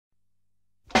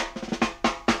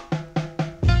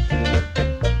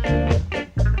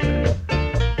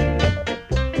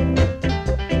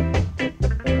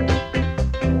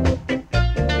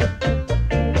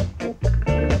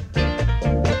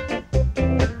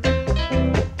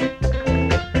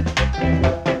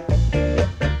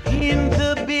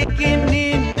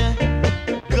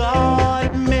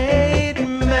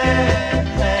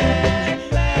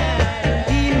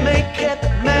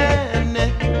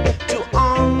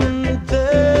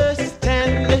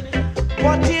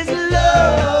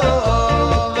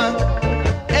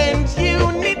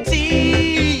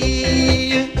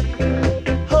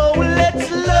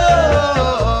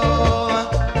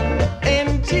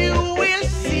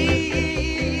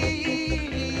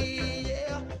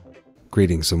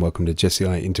Greetings and welcome to Jesse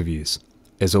I Interviews.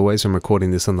 As always, I'm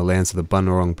recording this on the lands of the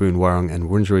Bunurong, Boonwurrung and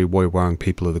Wurundjeri Woiwurrung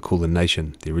people of the Kulin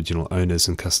Nation, the original owners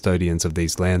and custodians of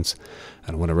these lands,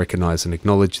 and I want to recognise and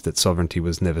acknowledge that sovereignty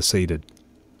was never ceded.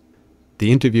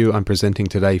 The interview I'm presenting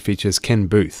today features Ken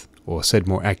Boothe, or said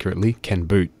more accurately, Ken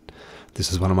Boothe.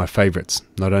 This is one of my favourites,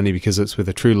 not only because it's with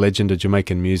a true legend of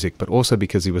Jamaican music, but also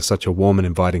because he was such a warm and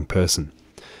inviting person.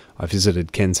 I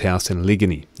visited Ken's house in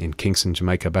Liguanea in Kingston,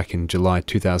 Jamaica back in July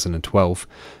 2012,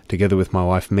 together with my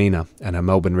wife Mina and our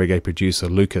Melbourne reggae producer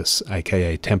Lucas,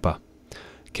 aka Temper.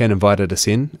 Ken invited us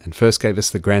in and first gave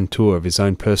us the grand tour of his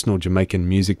own personal Jamaican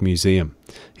music museum,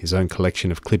 his own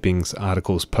collection of clippings,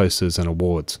 articles, posters and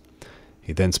awards.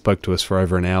 He then spoke to us for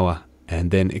over an hour and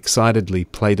then excitedly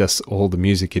played us all the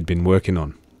music he'd been working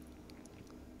on.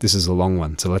 This is a long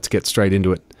one, so let's get straight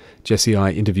into it. Jesse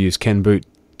I interviews Ken Boothe,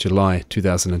 July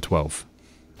 2012.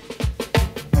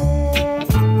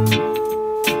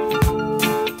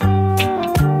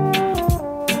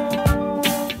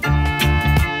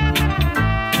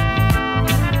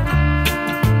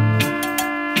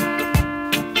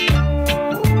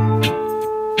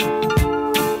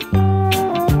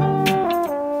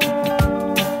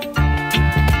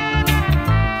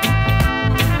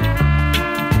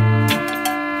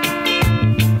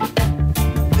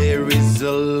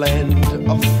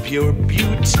 Pure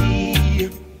beauty,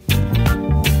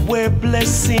 where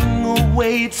blessing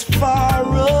awaits for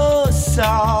us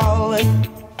all.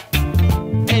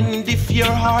 And if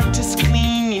your heart is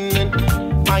clean,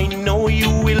 I know you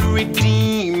will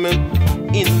redeem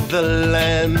in the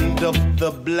land of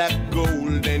the black,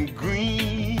 gold, and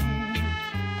green.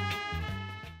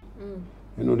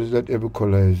 You know, there's that every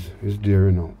color is there,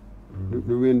 you know.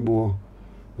 The rainbow,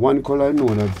 one color I know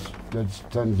that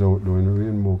stands out though in the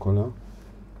rainbow color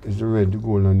is the red, the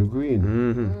gold, and the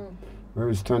green.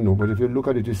 Very stand out. But if you look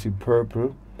at it, you see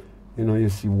purple, you know, you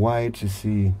see white, you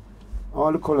see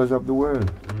all the colors of the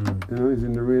world. You know, it's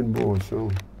in the rainbow.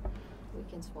 So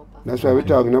that's why we're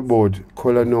talking about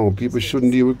color now. People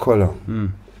shouldn't deal with color.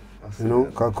 You know,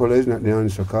 because color is not the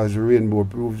answer, because the rainbow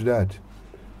proves that.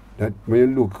 That when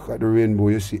you look at the rainbow,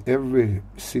 you see every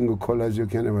single colors you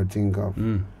can ever think of.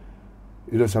 You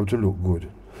just have to look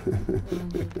good.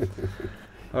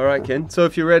 All right, Ken. So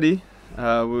if you're ready,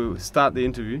 we'll start the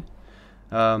interview.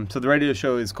 So the radio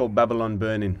show is called Babylon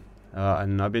Burning,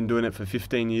 and I've been doing it for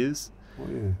 15 years. Oh,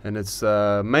 yeah. And it's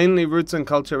mainly roots and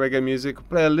culture reggae music.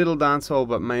 Play a little dancehall,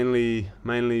 but mainly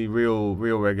real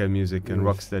reggae music and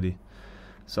rocksteady.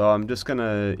 So I'm just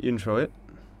gonna intro it.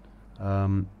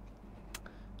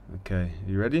 Okay,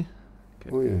 you ready? Okay.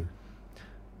 Oh yeah.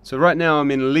 So right now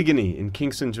I'm in Liguanea in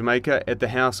Kingston, Jamaica, at the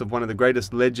house of one of the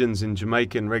greatest legends in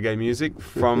Jamaican reggae music,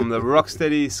 from the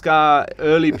rocksteady ska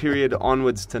early period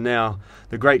onwards to now,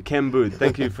 the great Ken Boothe.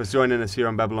 Thank you for joining us here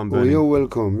on Babylon Burning. Oh, you're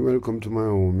welcome. You're welcome to my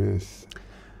home, yes.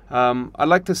 I'd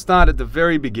like to start at the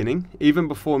very beginning, even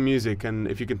before music, and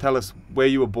if you can tell us where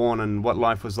you were born and what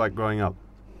life was like growing up.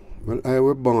 Well, I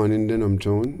was born in Denham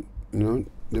Town, you know,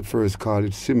 the first called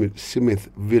it Smith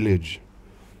Village.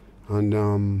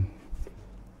 And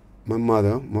my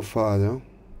mother, my father,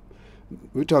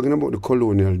 we're talking about the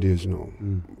colonial days now,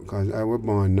 because I was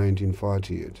born in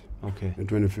 1948, the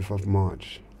 25th of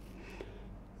March.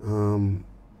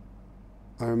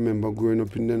 I remember growing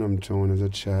up in Denham Town as a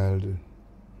child,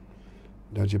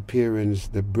 that your parents,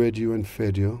 they bred you and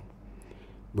fed you,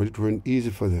 but it wasn't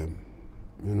easy for them,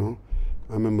 you know.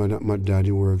 I remember that my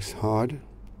daddy works hard,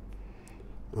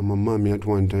 and my mommy at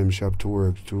one time she had to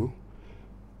work too.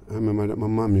 I remember that my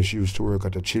mommy, she used to work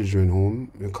at a children's home,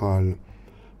 they call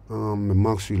the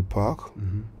Maxwell Park,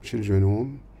 children's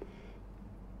home.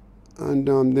 And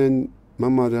then my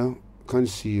mother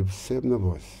conceived 7 of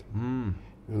us, you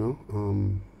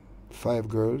know, 5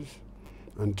 girls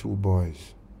and 2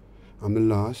 boys. I'm the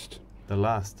last. The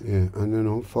last? Yeah, and you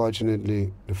know,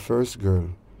 fortunately, the first girl,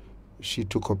 she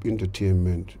took up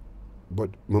entertainment,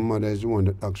 but my mother is the one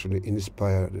that actually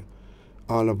inspired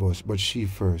all of us, but she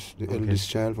first, the eldest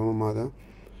child from my mother.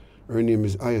 Her name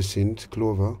is Hyacinth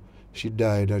Clover. She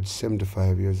died at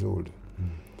 75 years old.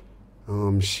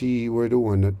 She were the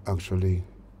one that actually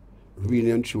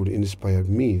really and truly inspired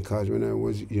me, because when I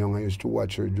was young, I used to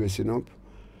watch her dressing up,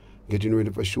 getting ready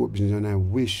for show business, and I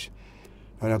wish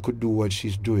that I could do what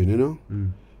she's doing, you know?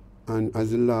 And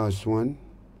as the last one,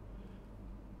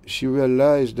 she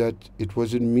realized that it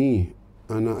wasn't me.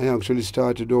 And I actually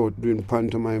started out doing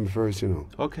pantomime first, you know.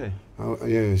 Okay.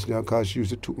 Yes, because she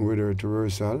used to take me with her to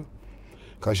rehearsal.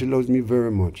 Because she loves me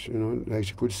very much, you know. Like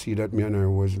she could see that me and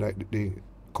her was like the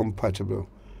compatible,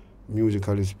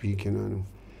 musically speaking. And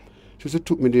she used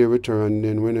to take me there with her, and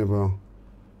then whenever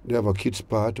they have a kids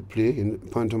part to play in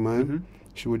pantomime.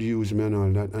 She would use me and all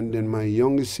that. And then my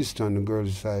youngest sister on the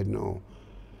girls' side now,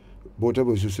 both of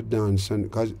us used to dance. And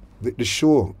because the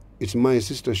show, it's my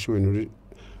sister's show, you know,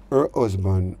 her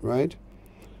husband, right?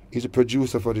 He's a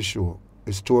producer for the show.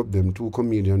 It's two of them, two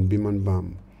comedians, Bim and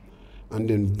Bam. And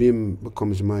then Bim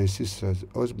becomes my sister's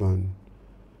husband.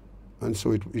 And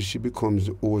so she becomes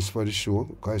the host for the show,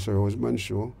 because it's her husband's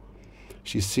show.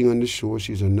 She sings on the show,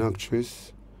 she's an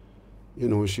actress. You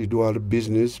know, she do all the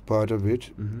business part of it.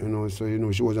 You know, so, you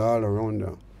know, she was all around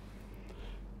her.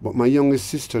 But my youngest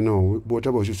sister now, both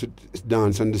of us used to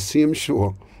dance on the same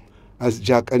show as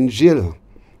Jack and Jill.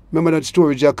 Remember that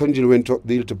story? Jack and Jill went up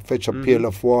the hill to fetch a pail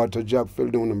of water. Jack fell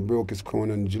down and broke his crown,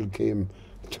 and Jill came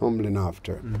tumbling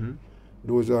after.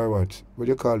 Those are what do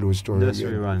you call those stories?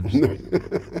 Nursery rhymes.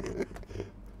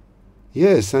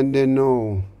 Yes, and then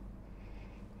now.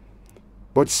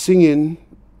 But singing,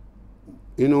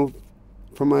 you know,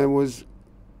 my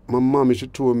mom, she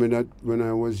told me that when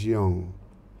I was young,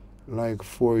 like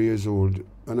 4 years old,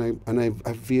 and I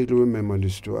vaguely remember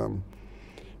this too.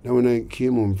 Now when I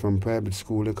came home from private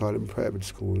school, they call it private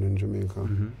school in Jamaica.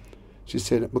 She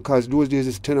said, because those days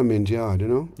it's tenement yard, you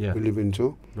know, we live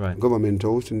into. Right. Government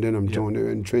house, and then I'm down there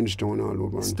in Trenchtown all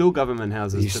over. Still government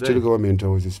houses today? Still government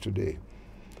houses today.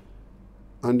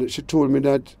 And she told me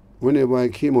that whenever I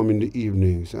came home in the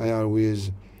evenings, I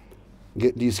always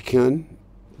get these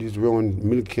round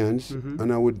milk cans,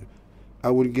 and I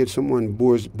would get someone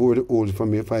bore the holes for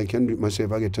me. If I can do it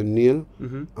myself, I get a nail,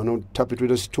 and I'll tap it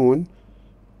with a stone,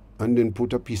 and then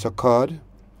put a piece of card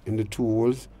in the two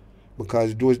holes,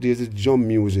 because those days it's drum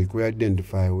music we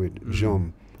identify with,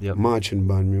 drum, marching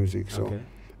band music. So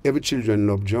every children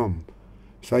love drum.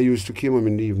 So I used to come home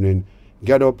in the evening,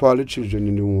 gather up all the children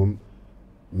in the home,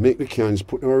 make the cans,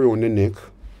 put them around the neck,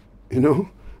 you know,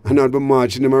 and I'd be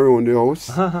marching them around the house,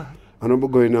 and I'd be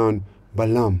going on,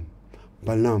 balam,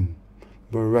 balam,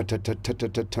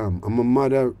 baratatatatatatam. And my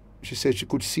mother, she said she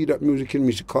could see that music in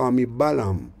me. She called me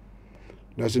Balam.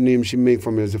 That's the name she made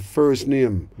for me as the first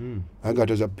name. I got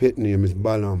as a pet name is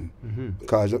Balam,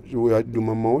 because the way I do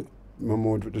my mouth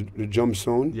with the jump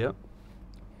sound. Yep.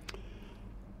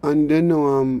 And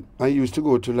then I used to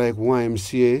go to like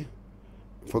YMCA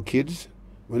for kids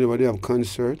whenever they have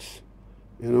concerts.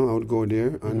 You know, I would go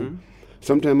there, and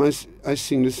sometimes I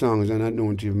sing the songs and I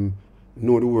don't even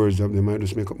know the words of them. I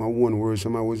just make up my own words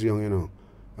when I was young, you know.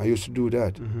 I used to do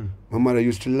that. My mother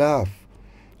used to laugh.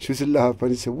 She used to laugh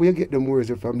and say, where you get them words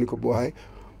from, little boy?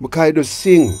 Because I just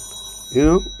sing, you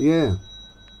know? Yeah.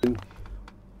 And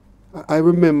I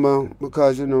remember,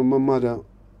 because, you know, my mother,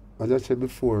 as I said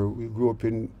before, we grew up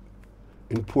in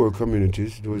poor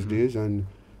communities those days, and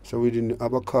so we didn't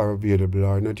have a car available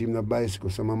or not even a bicycle.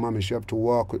 So my mom, she have to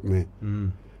walk with me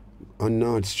on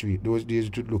North Street. Those days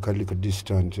it would look a little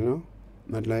distant, you know?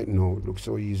 Not like now, it looks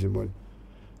so easy, but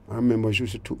I remember she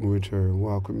used to take me with her,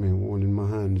 walk with me, holding my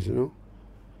hands, you know?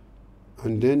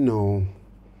 And then now,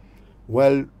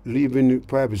 while leaving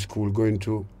private school, going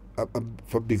to,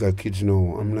 for bigger kids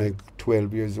now, I'm like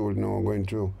 12 years old now, going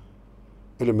to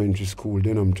elementary school,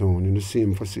 Denham Town, in the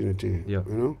same vicinity, you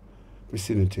know,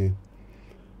 vicinity.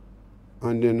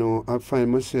 And then I find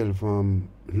myself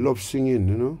love singing,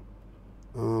 you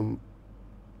know.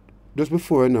 Just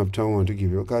before enough time I want to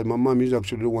give you, because my mom is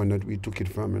actually the one that we took it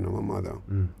from, you know, my mother.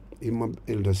 Even my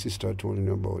elder sister told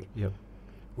me about.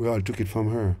 We all took it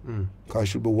from her. Because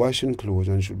she'd be washing clothes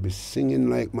and she'd be singing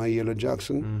like my Yellow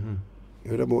Jackson.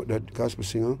 You heard about that gospel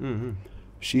singer?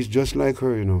 She's just like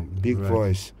her, you know, big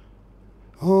voice.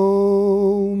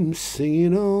 Home,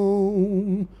 singing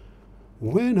home,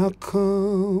 when I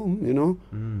come, you know,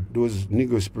 those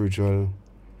Negro spiritual.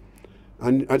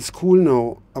 And at school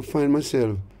now, I find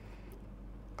myself,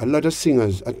 a lot of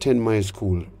singers attend my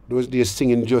school. Those days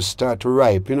singing just start to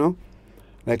ripe, you know,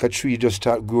 like a tree just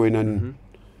start growing. And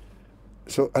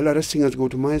so a lot of singers go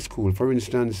to my school. For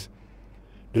instance,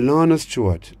 Delana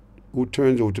Stewart, who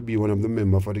turns out to be one of the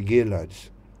members for the Gay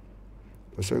Lads,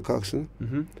 Sir Coxon,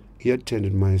 he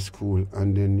attended my school.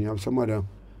 And then you have some other,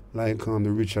 like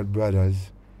the Richard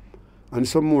Brothers, and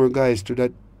some more guys too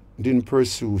that didn't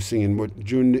pursue singing, but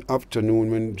during the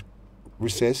afternoon when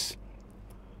recess,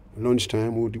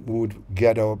 lunchtime, we would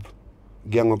gather up,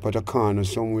 gang up at a corner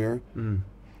somewhere,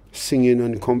 singing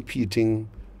and competing,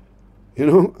 you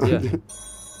know? And then,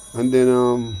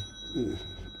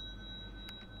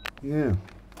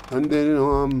 and then, you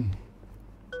know,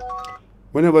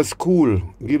 whenever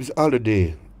school gives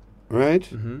holiday, right?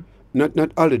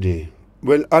 Not holiday.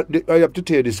 Well, I have to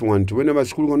tell you this one too. Whenever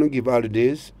school going to give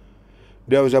holidays,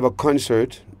 they always have a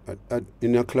concert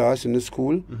in a class in the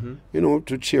school, you know,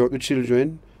 to cheer up the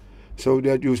children. So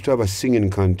that used to have a singing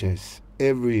contest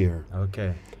every year.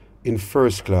 Okay. In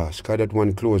first class, because that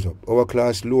one close up. Our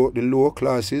class, the lower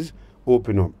classes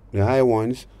open up. The high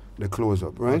ones, they close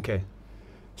up, right? Okay.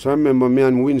 So I remember me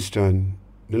and Winston,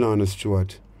 Delano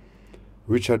Stewart,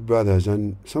 Richard Brothers,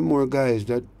 and some more guys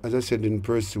that, as I said, in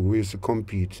person, we used to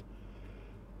compete.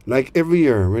 Like every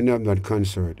year when they have that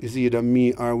concert, it's either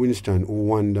me or Winston who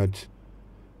won that.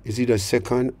 It's either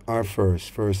second or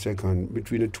first, second,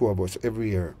 between the two of us every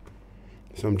year.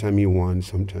 Sometime he won,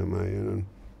 sometime I, you know.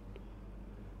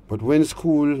 But when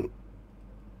school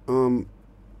over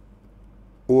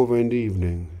in the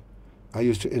evening, I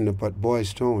used to end up at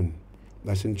Boys Town.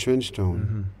 That's in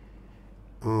Trenchtown.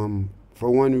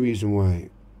 For one reason why.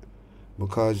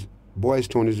 Because Boys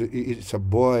Town it's a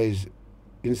boys'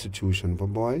 institution for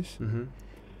boys.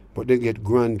 But they get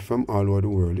grant from all over the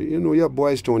world. You know, you have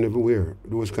Boys Town everywhere.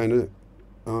 Those kind of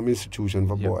institution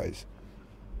for boys.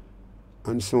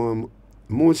 And so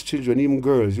most children, even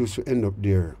girls, used to end up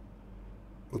there.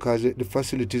 Because the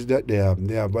facilities that they have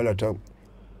a lot of,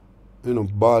 you know,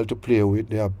 ball to play with.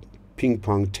 They have ping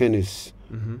pong, tennis,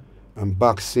 and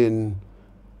boxing.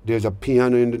 There's a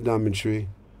piano in the dormitory.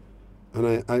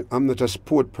 And I'm not a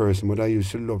sport person, but I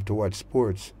used to love to watch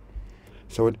sports.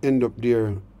 So I'd end up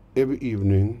there every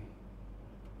evening.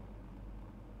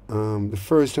 The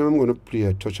first time I'm going to play,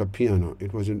 I touch a piano.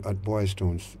 It was at Boys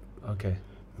Town. Okay.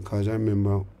 Because I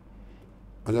remember,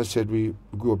 as I said, we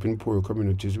grew up in poor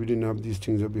communities. We didn't have these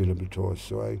things available to us.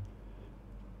 So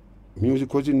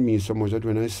music was in me so much that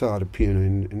when I saw the piano,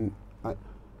 and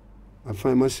I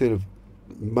find myself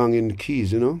banging the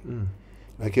keys, you know?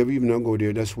 Like every evening I go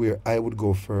there, that's where I would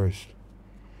go first.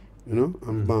 You know?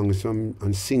 And bang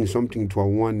and sing something to a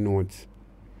one note.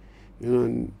 You know,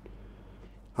 and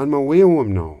on my way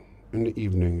home now, in the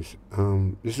evenings,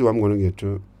 this is what I'm going to get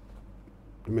to.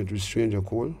 I met with Stranger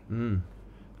Cole.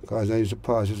 Because I used to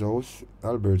pass his house,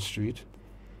 Albert Street.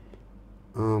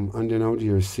 And then I would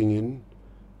hear singing,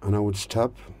 and I would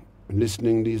stop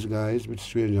listening these guys with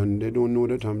Stranger, and they don't know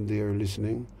that I'm there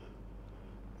listening.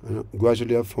 And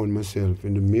gradually I found myself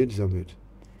in the midst of it.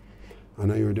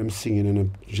 And I heard them singing and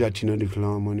I'm jotting at the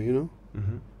harmony, you know?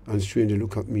 And Stranger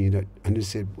look at me and they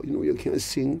said, well, you know, you can't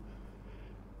sing.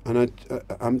 And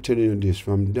I'm telling you this,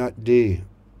 from that day,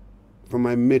 from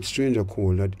I met Stranger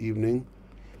Cole that evening,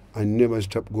 I never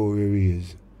stopped going where he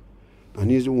is. And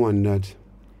he's the one that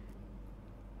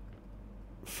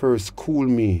first schooled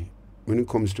me when it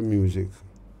comes to music.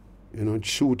 You know,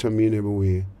 tutored me in every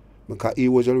way. Because he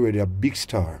was already a big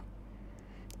star.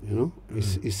 You know,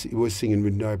 he was singing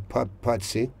with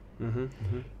Patsy. And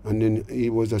then he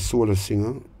was a solo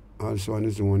singer, also on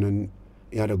his own. And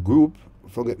he had a group,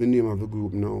 forget the name of the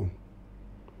group now.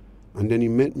 And then he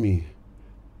met me.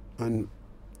 And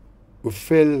we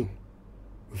felt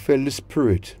the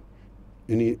spirit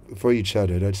for each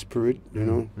other, that spirit, you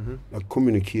know, that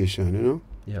communication, you know.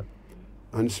 Yep.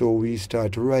 And so we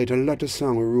started to write a lot of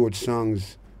songs. We wrote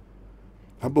songs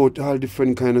about all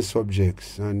different kind of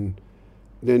subjects. And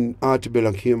then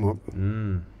Artibella came up.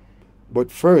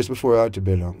 But first, before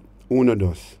Artibella, Una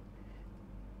Dos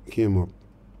came up.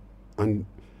 And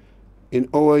in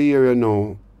our area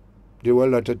now, there were a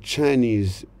lot of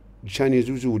Chinese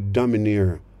who would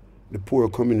domineer the poor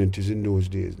communities in those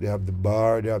days. They have the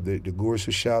bar, they have the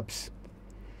grocery shops.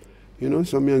 You know,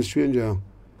 so me and Stranger,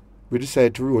 we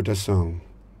decided to write a song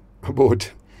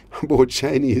about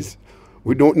Chinese.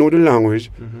 We don't know the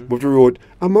language, but we wrote,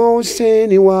 Amo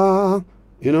Seniwa,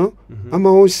 you know?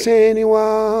 Amo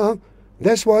Seniwa,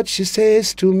 that's what she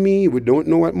says to me. We don't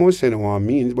know what Mo Seniwa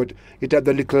means, but it had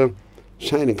the little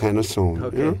shiny kind of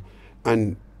sound, you know?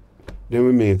 And then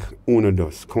we make Una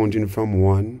Dos, counting from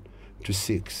 1 to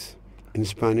 6 in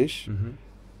Spanish.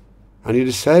 And he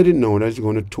decided now that he's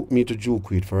going to take me to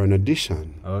Juquit for an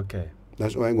audition. Okay.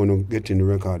 That's why I'm going to get in the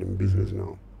recording business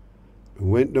now. We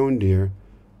went down there.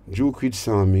 Juquit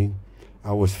saw me.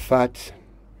 I was fat,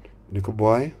 little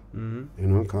boy, you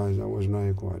know, because I was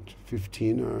like,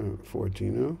 15 or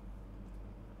 14, you know?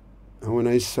 And when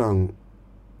I sang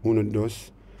Una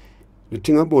Dos, the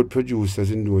thing about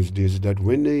producers in those days is that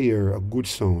when they hear a good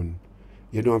sound,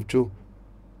 you don't have to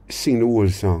sing the whole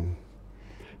song.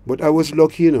 But I was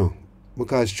lucky, you know,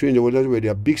 because Stranger was already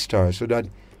a big star, so that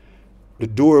the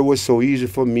door was so easy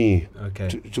for me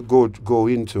to go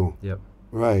into. Yep.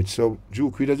 Right, so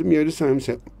Juquit doesn't hear the song. He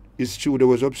said, his studio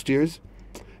was upstairs.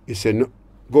 He said, no,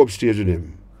 go upstairs with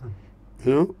him.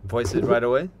 You know? Voice it right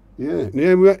away? Yeah,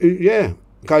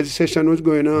 because the session was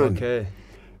going on. Okay.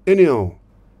 Anyhow,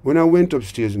 when I went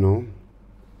upstairs now,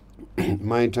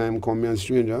 my time come, me and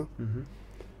Stranger,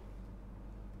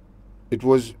 it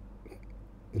was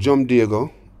Jum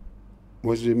Diego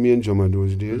was the main drummer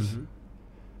those days.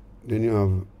 Then you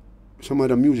have some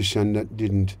other musician that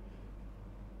didn't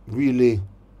really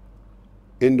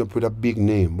end up with a big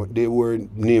name, but they were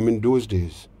named in those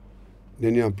days.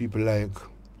 Then you have people like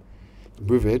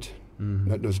Boothe,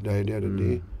 that just died the other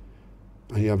day.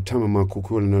 And you have Tamama Cook,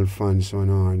 Roland Alphonse on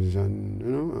horns,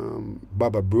 and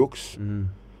Baba Brooks.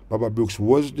 Baba Brooks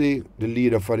was the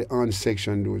leader for the horn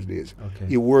section those days. Okay.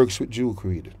 He works with Duke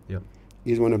Reid. Yep.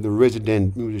 He's one of the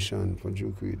resident musicians for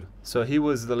Duke Reid. So he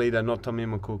was the leader, not Tommy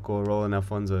McCook or Roland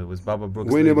Alfonso. It was Baba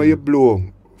Brooks. Whenever you blow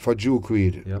for Duke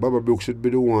Reid, Yep. Baba Brooks would be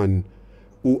the one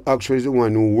who actually is the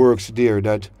one who works there,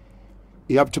 that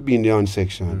he have to be in the horn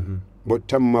section. But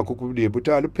Tamama Cook would be there. But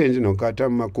it all depends, because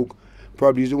Tamama Cook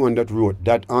probably is the one that wrote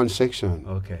that horn section.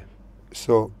 Okay.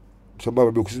 So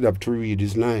Baba Brooks would have to read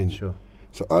his lines. Sure.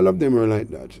 So all of them are like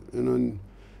that. And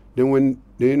then when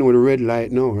they know the red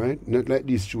light now, right? Not like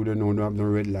these students know they have no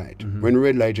red light. When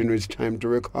red light, it's time to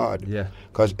record. Yeah.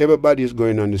 Because everybody is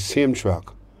going on the same track.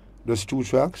 There's 2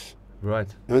 tracks. Right.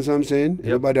 You know what I'm saying? Yep.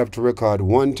 Everybody have to record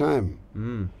one time.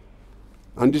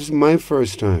 And this is my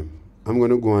first time. I'm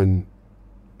going to go on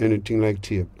anything like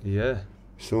tape. Yeah.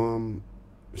 So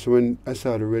when I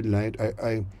saw the red light,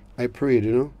 I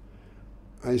prayed,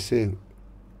 I say,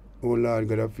 oh Lord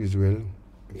God of Israel,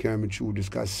 carry me through this,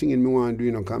 because singing me want to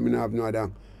do, because I have no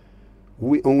other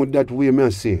way, only that way me I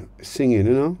say, singing,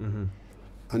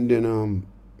 And then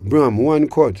Bram, one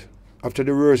cut. After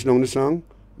the verse down the song,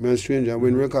 me and Stranger,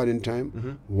 when recording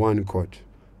time, one cut.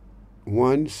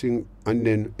 One sing, and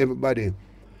then everybody,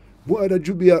 what that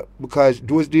you be, because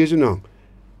those days,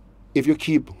 if you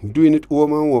keep doing it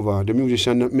over and over, the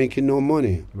musician not making no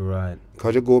money. Right.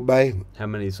 Because you go by how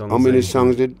many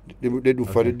songs they do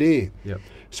for the day. Yep.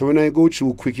 So when I go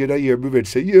through quick, you hear Boothe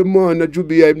say, yeah, man, that you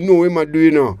be, I know what I'm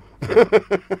doing now.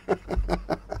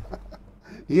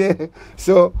 Yeah.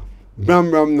 So,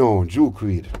 Bram now, Duke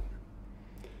Reid.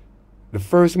 The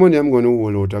first money I'm going to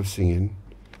hold out of singing,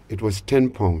 it was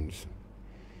 £10.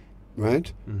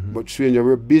 Right? But Stranger,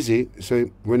 we're busy, so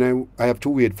when I have to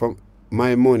wait for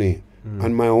my money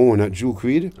on my own at Duke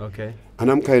Reid. Okay. And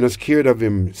I'm kind of scared of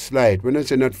him, slight. When I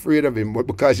say not afraid of him, but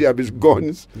because he have his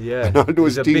guns and all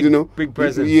those He's things, a big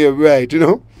presence. Yeah, right,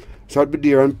 So I'd be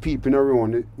there and peeping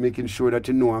around, making sure that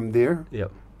I'm there.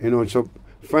 Yep. So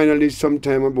finally,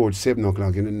 sometime about 7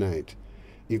 o'clock in the night,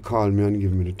 he called me and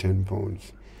gave me the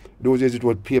 £10. Those days it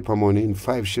was paper money in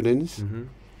 5 shillings. And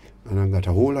I got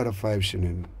a whole lot of 5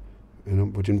 shillings,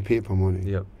 but in paper money.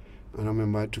 Yep. And I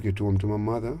remember I took it home to my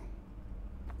mother,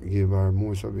 gave her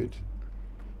most of it.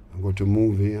 I go to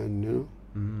movie and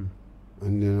and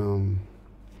then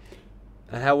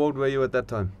And how old were you at that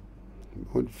time?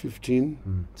 about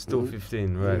 15. Still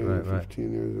 15, right, Yeah, right, right.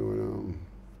 15 years old.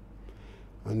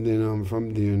 And then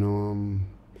from there,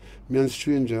 me and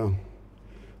Stranger,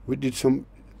 we did some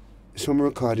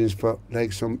recordings for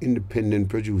like some independent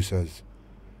producers.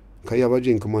 Cause you have a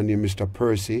gentleman named Mr.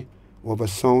 Percy, who have a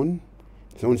sound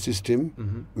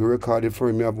system. We recorded for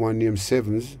him. We have one named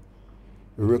Sevens.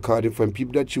 We recorded for him.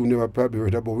 People that you never probably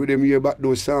heard about. We didn't hear about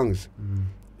those songs.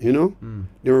 They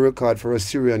were record for a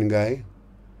Syrian guy.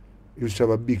 He used to have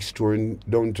a big store in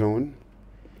downtown.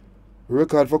 We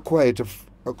record for quite a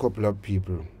couple of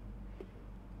people.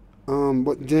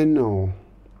 But then now,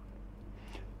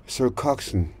 Sir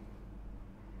Coxsone,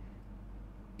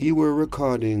 he were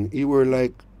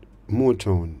like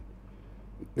Motown.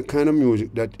 The kind of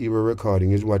music that he were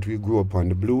recording is what we grew up on,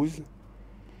 the blues.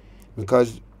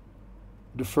 Because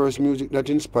the first music that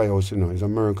inspired us, is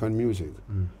American music.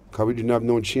 Because we didn't have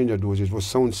no change of those, it was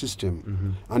sound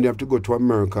system. And they have to go to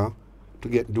America to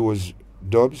get those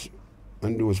dubs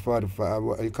and those 45,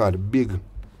 what you call it, big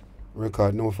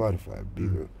record, no 45,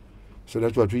 bigger. So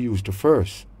that's what we used to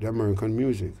first, the American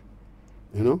music,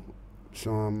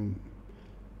 So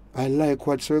I like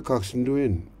what Sir Coxsone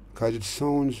doing, because it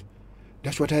sounds,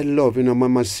 that's what I love,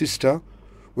 my sister,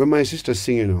 when my sister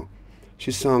sing,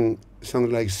 she sang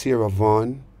like Sarah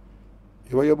Vaughan.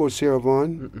 You hear about Sarah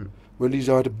Vaughan? Well, these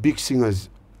are the big singers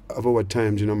of our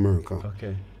times in America.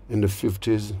 Okay. In the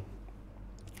 50s.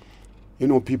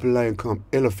 People like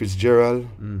Ella Fitzgerald.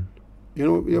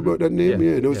 You hear about that name?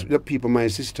 Yeah, those the people, my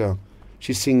sister,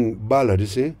 she sing ballad, you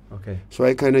see? Okay. So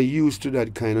I kind of used to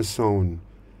that kind of sound.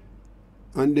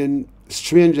 And then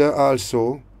Stranger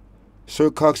also, Sir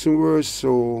Coxsone was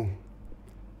so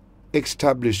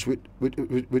established with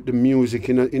the music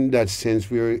in that sense,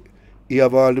 where he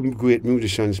have all the great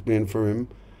musicians playing for him,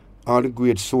 all the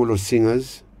great solo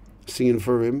singers singing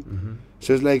for him.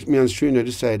 So it's like me and Stranger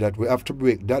decided that we have to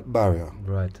break that barrier.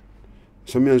 Right.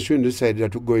 So me and Stranger decided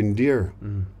that we're going there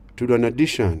to do an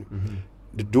audition.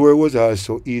 the door was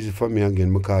also easy for me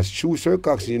again because through Sir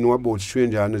Coxsone, you know about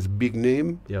Stranger and his big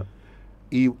name. Yeah.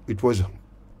 It was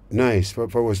nice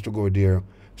for us to go there.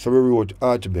 So we wrote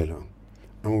Artbella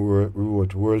and we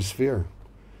wrote World's Fair.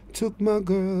 Took my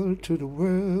girl to the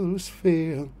World's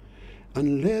Fair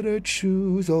and let her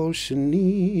choose all she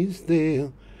needs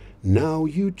there. Now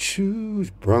you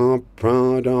choose.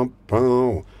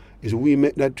 Is we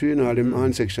make that too, you know, the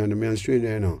man section, the man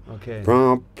Stranger, you know. Okay.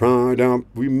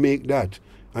 We make that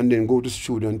and then go to the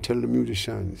studio and tell the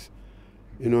musicians.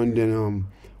 You know, and then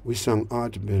we sang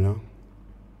Artbella.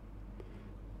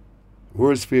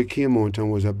 World's Fair came out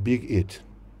and was a big hit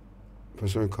for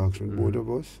Sir Coxsone, both of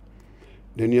us.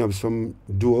 Then you have some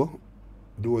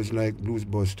duos like Blues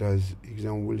Busters,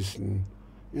 Exam Wilson,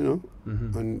 you know,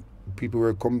 and people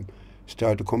were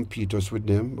start to compete us with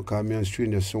them because me and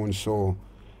Stranger so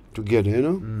together, you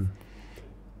know.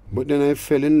 But then I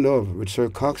fell in love with Sir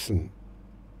Coxsone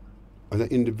as an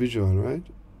individual, right?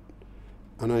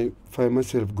 And I find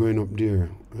myself going up there,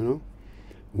 you know.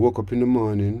 Woke up in the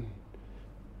morning.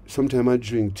 Sometimes I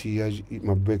drink tea, I eat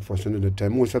my breakfast another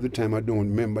time. Most of the time I don't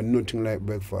remember nothing like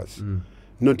breakfast.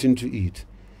 Nothing to eat.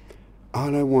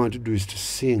 All I want to do is to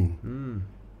sing.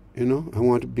 You know, I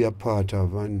want to be a part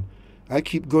of. And I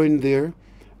keep going there.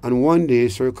 And one day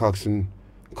Sir Coxsone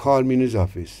called me in his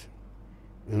office,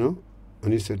 you know,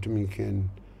 and he said to me, Ken,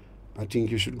 I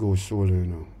think you should go solo, you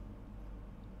know.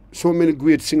 So many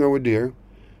great singers were there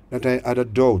that I had a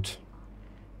doubt,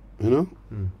 you know,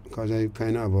 because I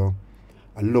kind of have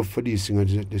a love for these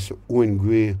singers. There's Owen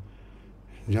Gray,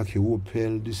 Jackie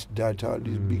Opel, this, that, all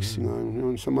these big singers. You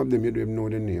know, some of them you don't even know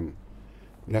the name.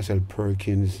 Lassell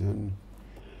Perkins. And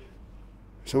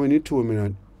so when he told me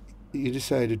that, he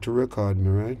decided to record me,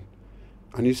 right?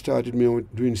 And he started me out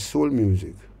doing soul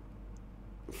music.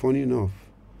 Funny enough,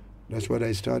 that's what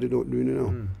I started out doing, you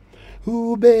know.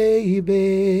 Ooh,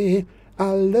 baby,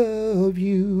 I love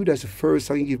you. That's the first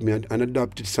song he gave me, an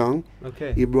adopted song.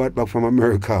 Okay. He brought back from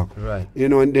America. Right. You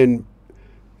know, and then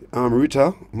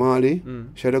Rita Marley,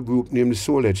 she had a group named the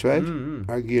Soulettes, right?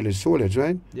 Our Gaelic Soulettes,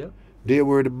 right? Yeah. They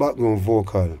were the background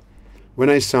vocal. When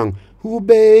I sang, ooh,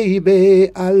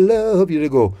 baby, I love you, they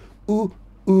go, ooh,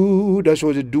 ooh, that's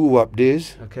what the doo-wop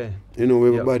days. Okay. You know,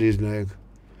 everybody's like,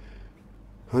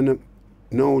 and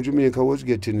now Jamaica was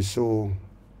getting so,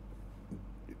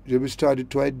 they started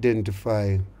to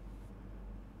identify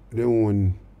their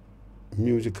own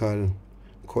musical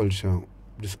culture.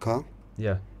 The ska.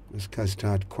 Yeah. The ska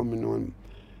started coming on,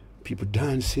 people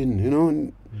dancing, you know,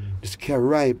 and the ska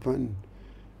ripe, and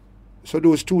so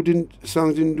those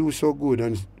songs didn't do so good,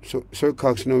 and so Sir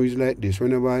Coxsone now is like this.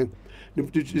 Whenever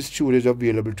the studio is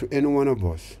available to any one of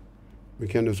us, we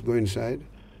can just go inside.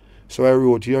 So I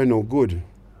wrote You're No Good.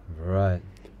 Right.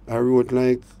 I wrote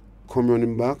like Come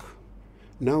Running Back.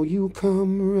 Now you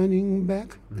come running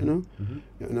back, you know.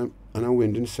 And I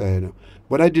went inside.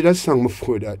 But I did a song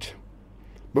before that.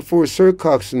 Before Sir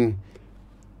Coxsone,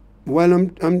 while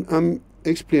I'm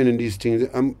explaining these things,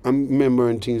 I'm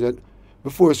remembering things that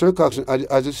before Sir Coxsone,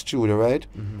 as a student, right?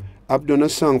 I've done a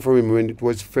song for him when it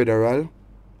was Federal,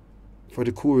 for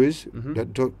the Couries,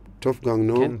 that tough gang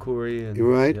now. Ken Coury. And,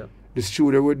 right? Yeah. The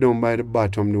studio were down by the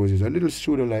bottom. There was a little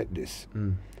studio like this.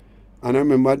 And I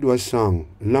remember I do a song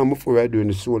long before I do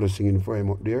the solo singing for him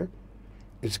up there.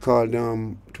 It's called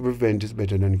To Prevent is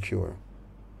Better Than Cure.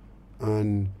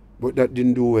 But that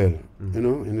didn't do well, you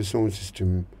know, in the sound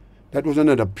system. That was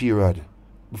another period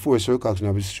before Sir Coxsone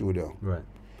had his studio. Right.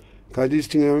 Because these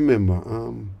things I remember.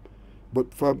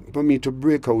 But for me to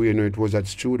break away, you know, it was at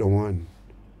Studio One,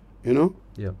 you know?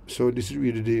 Yeah. So this is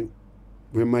really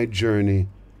where my journey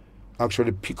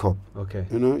actually pick up. Okay.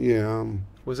 You know, yeah.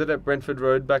 Was it at Brentford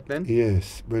Road back then?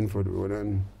 Yes, Brentford Road.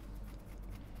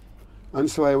 And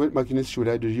so I went back in the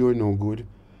studio, I did You're No Good.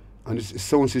 And it's a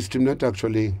sound system that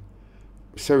actually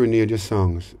serenade your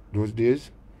songs those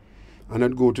days. And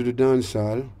I'd go to the dance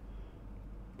hall,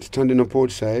 standing up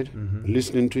outside,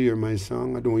 listening to hear my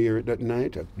song. I don't hear it that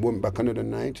night. I went back another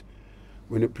night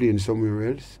when they're playing somewhere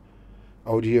else.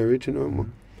 I would hear it, you know.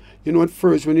 You know, at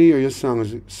first when you hear your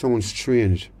songs, it sounds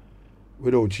strange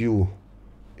without you.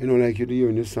 You know, like you're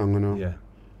hearing your song, you know. Yeah.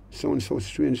 It sounds so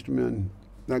strange to me, and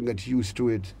I got used to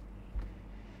it.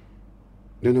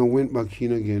 Then I went back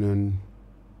in again, and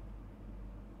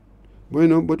well, you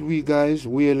know, but we guys,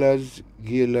 Wailers,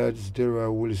 Gaylords,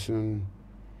 Dera Wilson,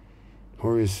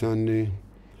 Horace Sandy,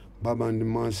 Bob and the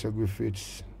Master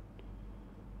Griffiths,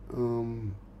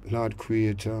 Lord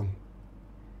Creator,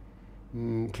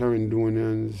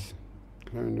 Clarendonians,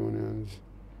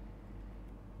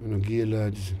 you know,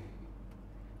 Gaylords,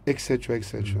 etc.,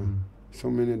 etc. So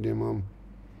many of them.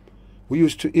 we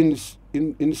used to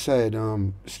inside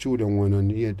Studio One,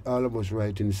 and yet all of us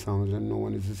writing songs, and no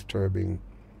one is disturbing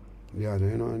the other,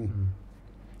 you know. And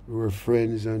we were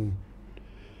friends, and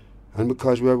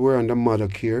because we were under mother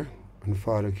care and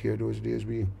father care those days,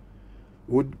 we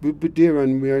would be there,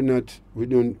 and we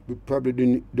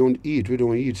probably don't eat. We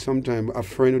don't eat. Sometimes a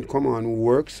friend would come on who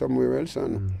works somewhere else,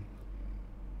 and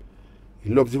he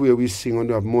loved the way we sing and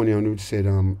have money, and would say,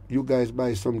 you guys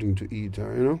buy something to eat,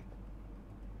 or, you know.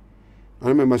 I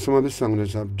remember some of the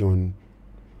songs that I've done,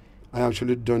 I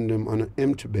actually done them on an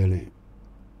empty belly,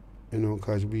 you know,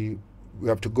 because we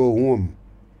have to go home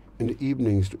in the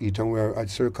evenings to eat, and we're at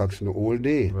Sir Coxsone the whole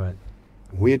day, Right.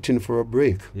 waiting for a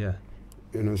break. Yeah.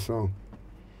 You know, so.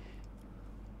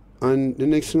 And the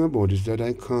next thing about it is that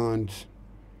I can't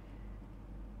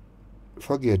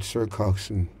forget Sir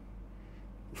Coxsone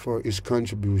for his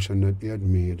contribution that he had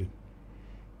made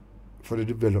for the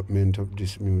development of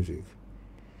this music.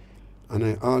 And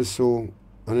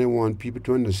I want people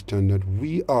to understand that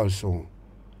we also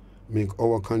make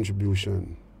our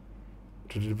contribution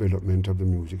to the development of the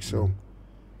music. So,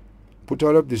 put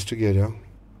all of this together.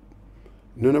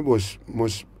 None of us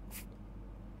must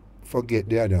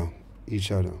forget each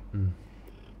other.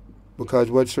 Because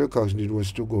what Sir Coxsone did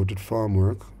was to go to farm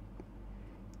work,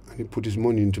 and he put his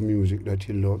money into music that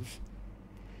he loves,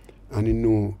 and he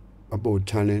know about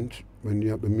talent. When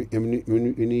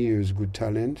he hears good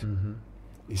talent,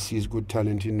 he sees good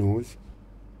talent, he knows.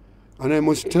 And I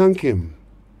must thank him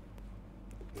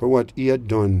for what he had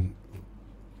done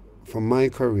for my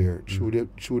career through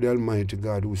the Almighty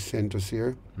God who sent us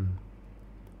here.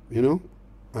 You know,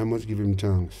 I must give him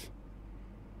thanks.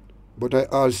 But I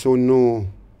also know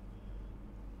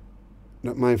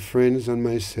that my friends and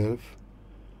myself,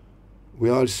 we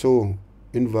also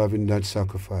involved in that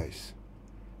sacrifice.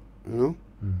 You know?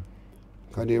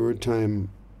 Because there were times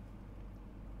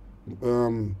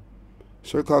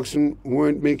Sir Coxsone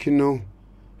weren't making no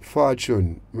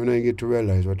fortune when I get to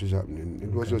realize what is happening.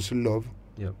 It was just love.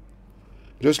 Yep.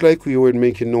 Just like we weren't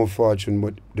making no fortune,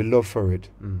 but the love for it.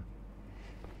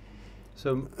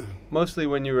 So mostly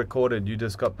when you recorded, you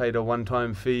just got paid a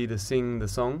one-time fee to sing the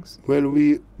songs? Well,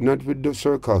 we, not with the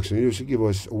Sir Coxsone, he used to give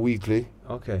us a weekly.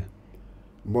 Okay.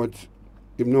 But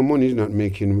if no money is not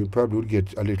making, we probably would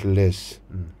get a little less.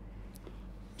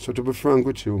 So to be frank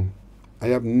with you, I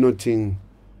have nothing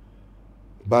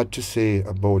bad to say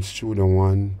about Studio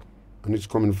One, and it's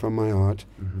coming from my heart.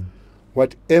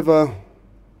 Whatever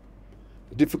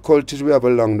difficulties we have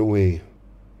along the way,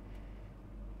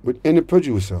 with any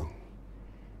producer,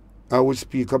 I would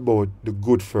speak about the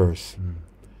good first,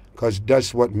 because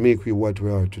that's what make we what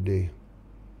we are today.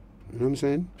 You know what I'm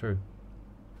saying? True.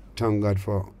 Thank God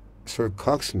for Sir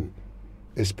Coxsone,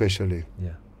 especially.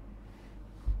 Yeah.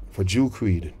 For Duke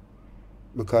Reid,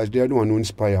 because they're the one who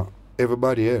inspire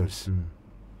everybody else.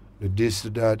 The this, the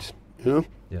that, you know?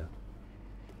 Yeah.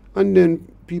 And then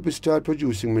people start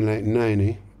producing me like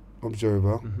 90,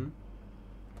 Observer.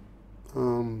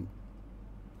 Then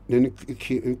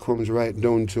it comes right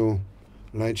down to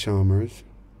Light Charmers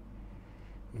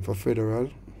for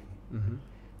Federal.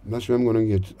 That's where I'm going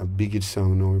to get a big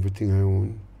sound now, everything I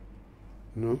own.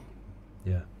 You know?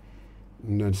 Yeah.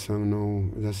 And that song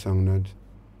now is a song that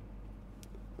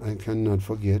I cannot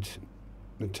forget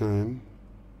the time,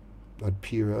 that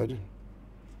period.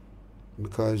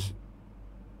 Because,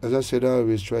 as I said, I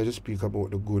always try to speak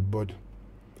about the good, but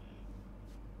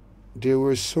there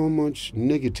was so much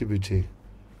negativity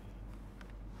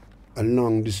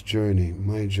along this journey,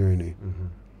 my journey.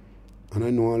 And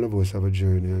I know all of us have a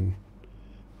journey, and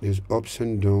there's ups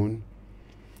and downs.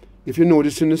 If you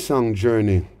notice in the song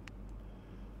Journey,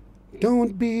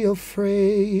 don't be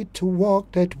afraid to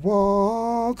walk that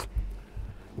walk.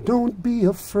 Don't be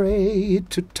afraid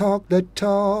to talk that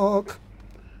talk.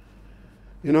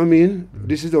 You know what I mean?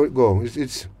 This is how it goes.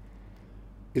 It's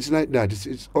like that.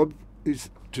 It's up.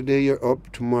 It's today you're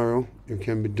up, tomorrow you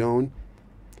can be down.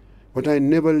 But I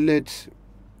never let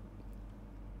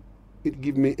it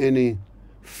give me any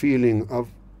feeling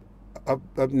of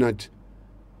not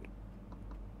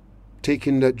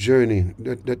taking that journey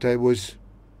that I was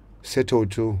set out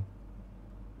to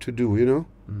do, you know?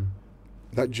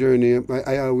 That journey,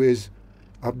 I always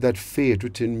have that faith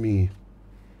within me.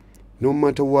 No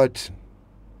matter what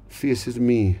faces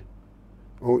me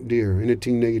out there,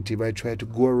 anything negative, I try to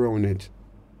go around it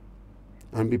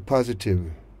and be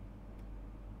positive,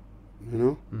 you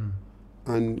know?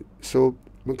 And so,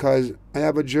 because I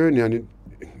have a journey and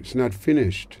it's not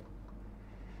finished,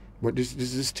 but this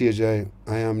is the stage I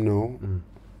am now.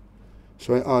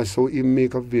 So I also even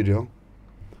make a video,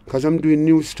 because I'm doing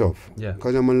new stuff,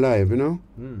 because I'm alive, you know?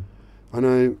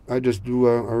 And I just do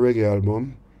a reggae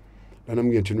album that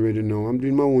I'm getting ready now. I'm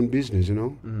doing my own business, you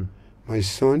know. Mm. My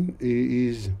son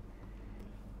is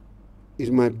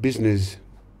my business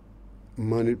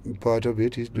man, part of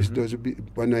it. He just does a bit.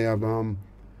 When I have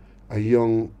a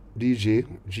young DJ,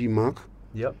 G-Mac,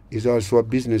 Yep. he's also a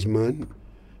businessman.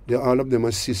 All of them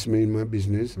assist me in my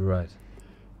business. Right.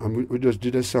 And we just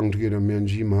did a song together, me and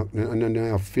G-Mac. And then I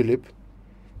have Philip,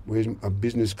 who is a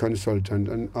business consultant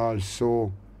and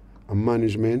also a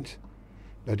management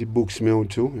that he books me out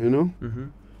to, you know. Mm-hmm.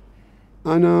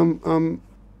 And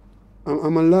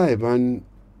I'm alive, and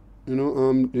you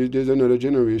know, there's another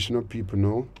generation of people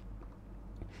now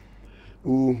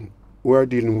who are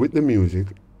dealing with the music,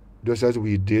 just as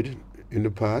we did in the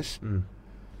past. Mm.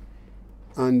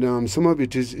 And some of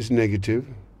it is negative,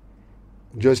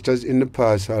 just as in the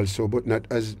past also, but not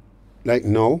as like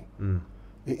now. Mm.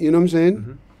 You know what I'm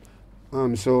saying?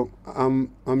 Mm-hmm. So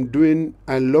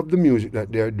I love the music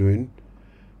that they're doing,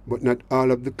 but not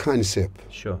all of the concept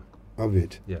Sure. of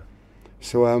it. Yeah.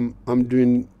 So I'm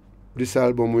doing this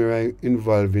album where I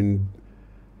involve in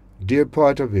their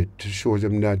part of it to show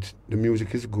them that the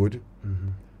music is good. Mm-hmm.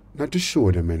 Not to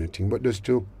show them anything, but just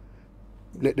to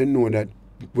let them know that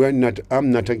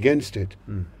I'm not against it.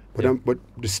 Mm. But Yeah. but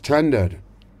the standard,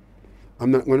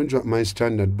 I'm not going to drop my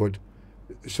standard, but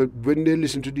so when they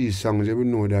listen to these songs, they will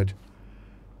know that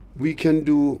we can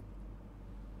do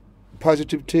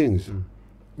positive things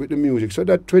with the music. So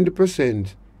that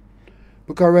 20%,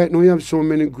 because right now we have so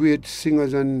many great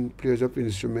singers and players of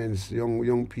instruments,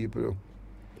 young people.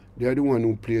 They are the one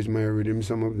who plays my rhythm,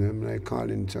 some of them, like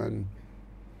Carlington,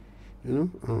 you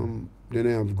know. Then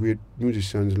I have great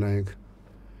musicians like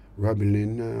Robbie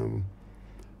Lynn.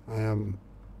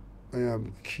 I have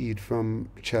Keith from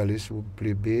Chalice who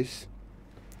play bass.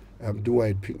 I have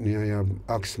Dwight Pickney. I have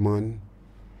Axman.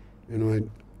 You know,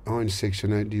 on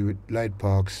section I deal with Light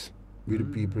Parks with the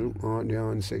people on the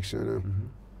on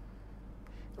section.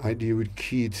 I deal with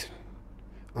Keith,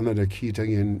 another Keith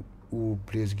again, who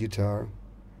plays guitar.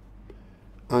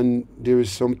 And there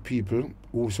is some people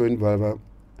who also involve.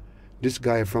 This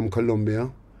guy from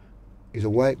Colombia is a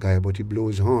white guy, but he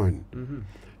blows horn. Mm-hmm.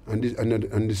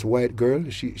 And this white girl,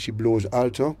 she blows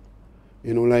alto.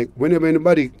 You know, like whenever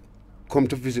anybody come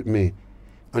to visit me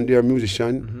and they're a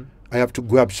musician, I have to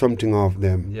grab something off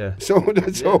them. Yeah. So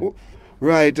that's how,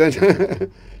 right.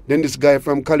 And then this guy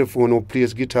from California who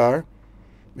plays guitar,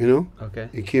 you know. Okay.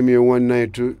 He came here one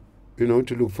night to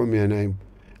look for me, and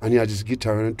he had this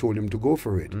guitar, and I told him to go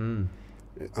for it. Mm.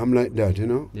 I'm like that, you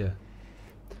know. Yeah.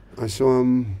 And so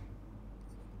and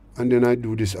then I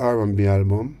do this R&B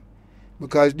album,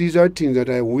 because these are things that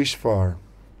I wish for.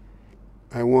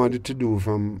 I wanted to do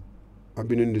I've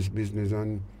been in this business,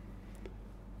 and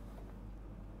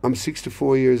I'm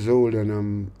 64 years old,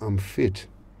 and I'm fit.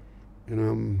 You know,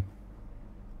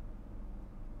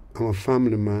 I'm a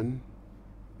family man,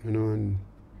 you know, and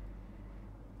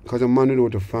because a man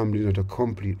without a family is not a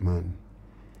complete man.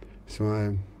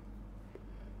 So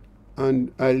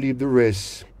I leave the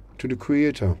rest to the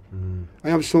Creator. I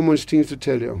have so much things to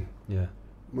tell you. Yeah.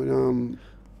 But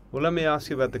Well, let me ask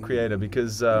you about the Creator,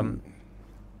 because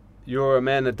you're a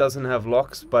man that doesn't have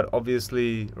locks, but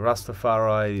obviously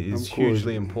Rastafari is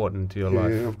hugely important to your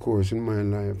life. Yeah, of course, in my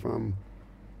life.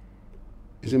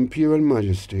 His Imperial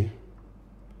Majesty,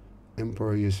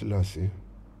 Emperor Haile Selassie.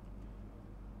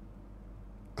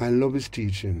 I love his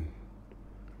teaching.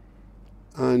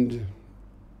 And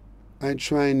I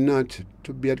try not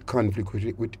to be at conflict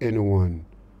with anyone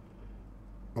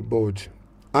about.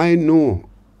 I know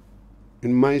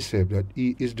in myself that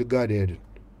he is the Godhead.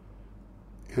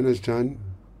 You understand?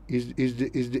 He's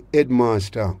the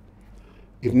headmaster.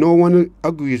 If no one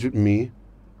agrees with me,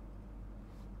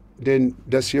 then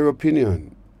that's your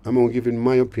opinion. I'm only giving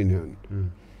my opinion.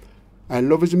 I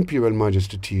love His Imperial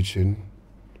Majesty teaching,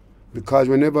 because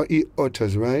whenever he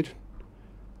utters, right,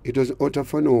 he doesn't utter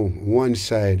for no one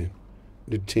side,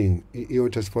 the thing. He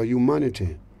utters for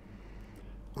humanity.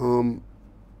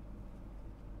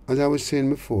 As I was saying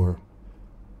before,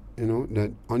 you know,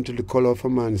 that until the color of a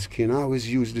man's skin, I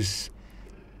always use this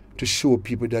to show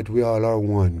people that we all are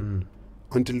one.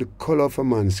 Until the color of a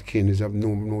man's skin is of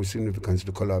no significance to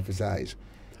the color of his eyes.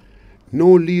 No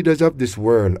leaders of this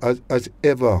world has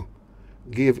ever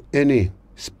gave any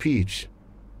speech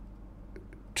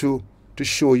to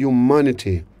show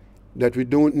humanity that we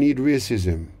don't need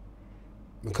racism,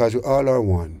 because we all are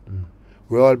one.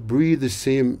 We all breathe the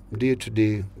same day to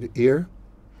day, the air,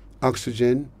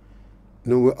 oxygen.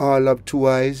 You know, we all have two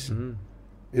eyes. You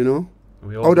know,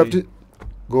 We all bleed,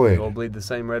 go ahead. we all bleed the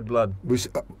same red blood.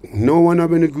 No one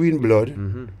have any green blood.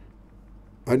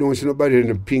 I don't see nobody in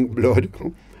the pink blood.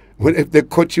 When if they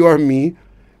cut you or me,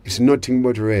 it's nothing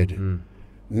but red.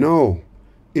 No,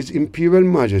 it's Imperial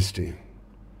Majesty,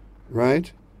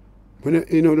 right? When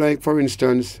like for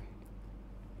instance,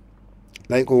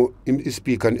 like you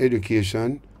speak on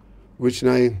education, which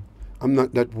I'm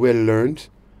not that well learned,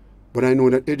 but I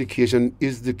know that education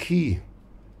is the key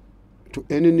to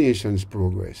any nation's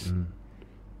progress.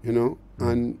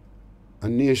 And a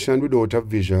nation without a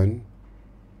vision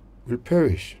will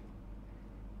perish.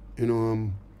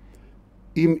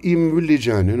 Even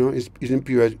religion, is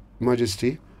Imperial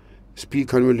Majesty,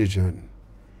 speak on religion.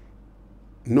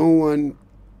 No one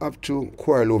have to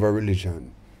quarrel over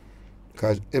religion,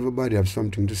 because everybody have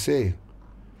something to say.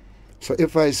 So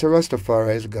if I say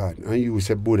Rastafari is God, and you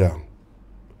say Buddha,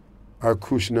 or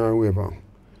Krishna, or whoever,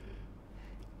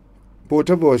 both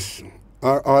of us,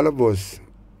 or all of us,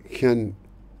 can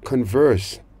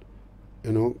converse,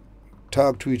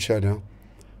 talk to each other,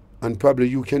 and probably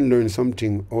you can learn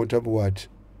something out of what,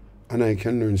 and I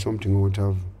can learn something out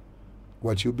of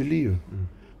what you believe.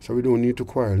 So we don't need to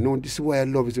quarrel. No, this is why I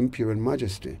love His Imperial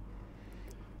Majesty.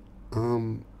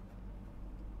 And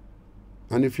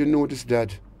if you notice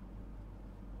that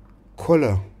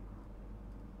color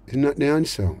is not the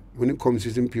answer when it comes to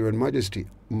His Imperial Majesty.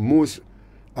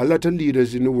 A lot of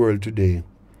leaders in the world today,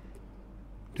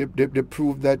 they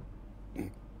prove that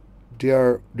they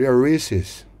are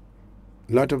racist.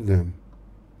 A lot of them.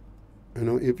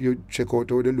 If you check out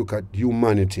how they look at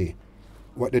humanity,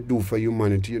 what they do for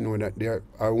humanity, you know that they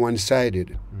are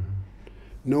one-sided.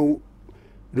 Now,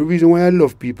 the reason why I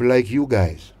love people like you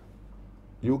guys,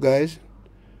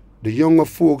 the younger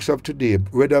folks of today,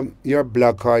 whether you're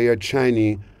black or you're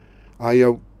Chinese or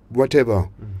you're whatever,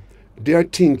 they're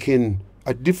thinking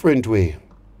a different way.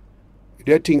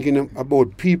 They're thinking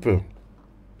about people,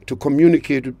 to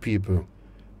communicate with people,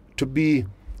 to be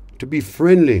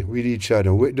friendly with each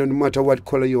other, no matter what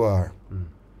color you are.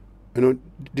 And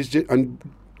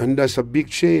that's a big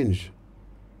change.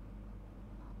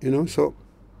 So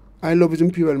I love His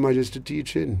Imperial Majesty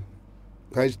teaching.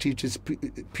 Guys teaches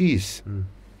peace.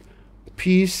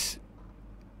 Peace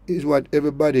is what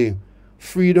everybody,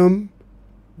 freedom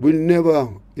will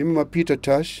never, remember Peter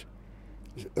Tosh,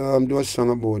 there was a song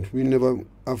about, we never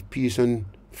have peace and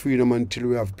freedom until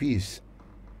we have peace.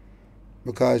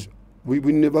 Because we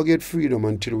will never get freedom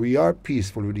until we are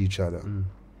peaceful with each other.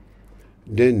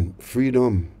 Then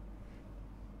freedom,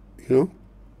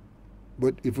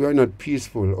 But if we are not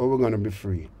peaceful, how are we going to be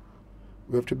free?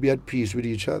 We have to be at peace with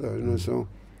each other, so.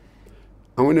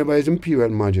 And whenever His Imperial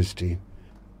Majesty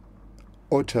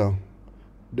utter,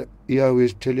 he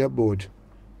always tell you about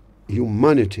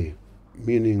humanity,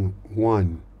 meaning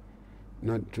one,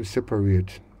 not to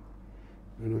separate,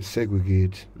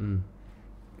 segregate.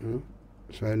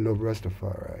 So I love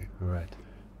Rastafari. Right.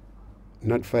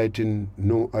 Not fighting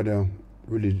no other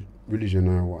religion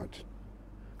or what.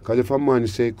 Because if a man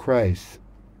say Christ,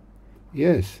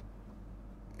 yes,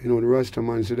 the Rasta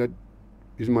man said that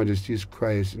His Majesty is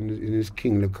Christ in His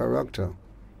kingly character.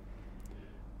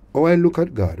 Oh, I look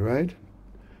at God, right?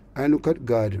 I look at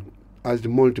God as the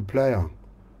multiplier.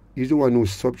 He's the one who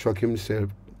subtract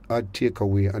Himself, add, take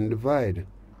away, and divide.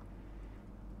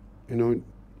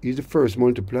 He's the first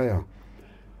multiplier.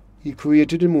 He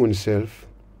created Him own self,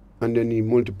 and then He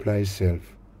multiplies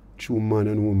self through man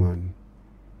and woman.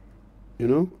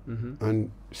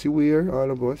 And see, we here, all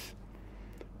of us.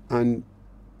 And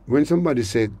when somebody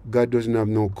say God doesn't have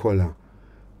no color,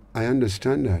 I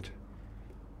understand that.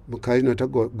 Because it's not a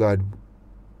God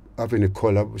having a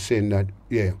color saying that,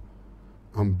 yeah,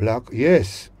 I'm black.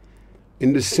 Yes,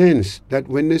 in the sense that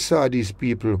when they saw these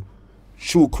people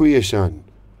through creation,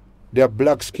 they have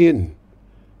black skin.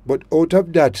 But out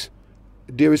of that,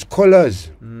 there is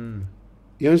colors.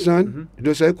 You understand?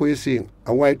 Just like when you see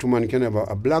a white woman can have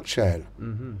a black child.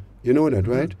 You know that,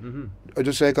 right?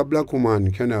 Just like a black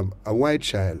woman can have a white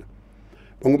child.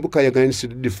 Because you can see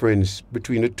the difference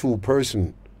between the two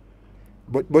persons.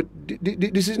 But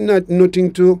this is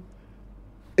nothing to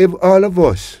all of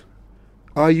us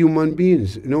are human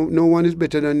beings. No one is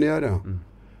better than the other.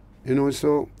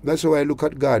 So that's how I look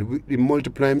at God. He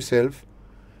multiply Himself.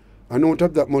 And out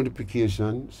of that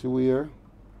multiplication, see we here?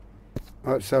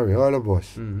 All of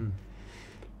us.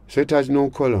 So it has no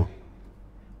color.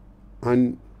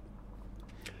 And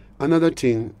another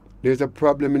thing, there's a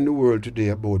problem in the world today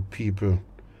about people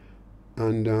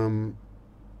and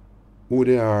who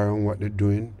they are and what they're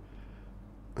doing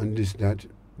and this, that.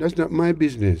 That's not my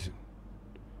business.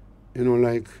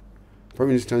 Like, for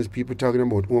instance, people talking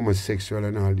about homosexual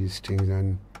and all these things.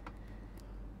 And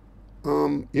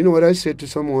you know what I said to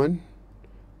someone?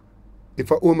 If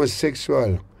a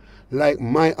homosexual like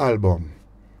my album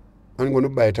and going to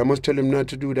buy it, I must tell him not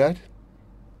to do that?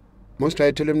 Must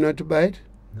I tell him not to buy it?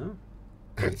 No.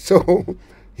 So,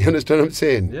 you understand what I'm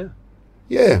saying? Yeah.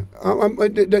 Yeah.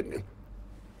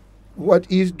 What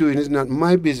he's doing is not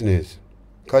my business.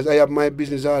 Because I have my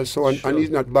business also, and he's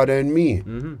not bothering me.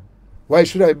 Mm-hmm. Why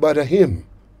should I bother him?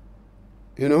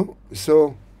 You know?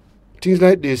 So, things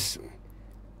like this,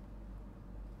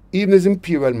 even His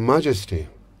Imperial Majesty,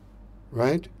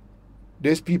 right?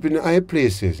 There's people in high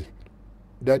places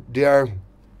that they are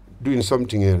doing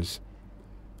something else.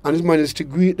 And His Majesty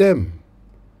greet them.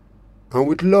 And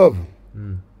with love.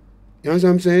 Mm. You know what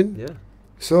I'm saying? Yeah.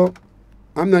 So,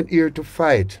 I'm not here to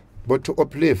fight, but to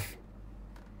uplift.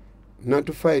 Not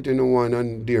to fight anyone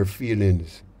and their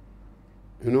feelings.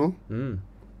 You know? Mm.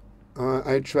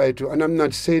 I try to, and I'm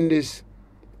not saying this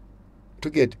to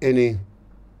get any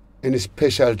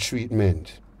special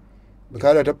treatment.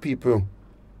 Because a lot of people,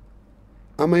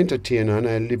 I'm an entertainer and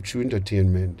I live through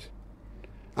entertainment.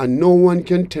 And no one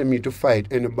can tell me to fight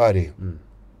anybody. Mm.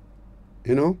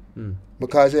 You know? Mm.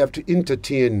 Because I have to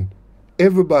entertain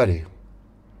everybody.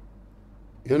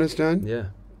 You understand? Yeah.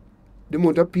 The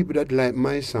amount of people that like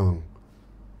my song.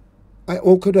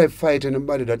 How could I fight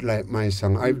anybody that like my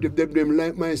song? If them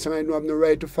like my song, I don't have no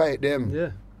right to fight them.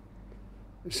 Yeah.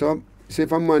 So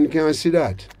if a man can't see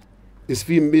that, it's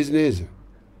film business.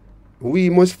 We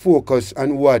must focus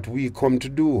on what we come to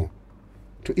do,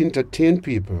 to entertain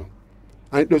people.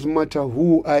 And it doesn't matter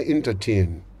who I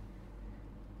entertain.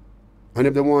 And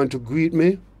if they want to greet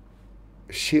me,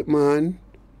 shake my hand,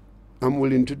 I'm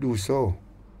willing to do so.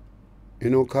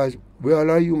 You know, because we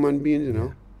all are human beings, you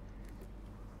know.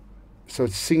 So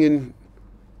singing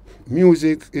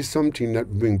music is something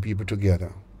that brings people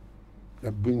together.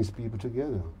 That brings people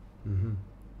together. Mm-hmm.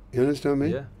 You understand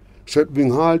me? Yeah. So it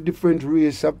brings all different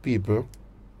race of people.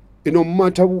 It no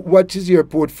matter what is your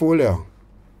portfolio,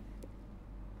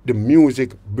 the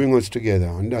music brings us together,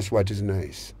 and that's what is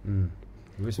nice. Mm.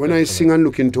 When I sing and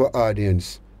look into an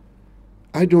audience,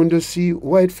 I don't just see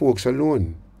white folks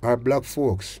alone or black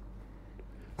folks.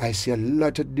 I see a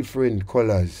lot of different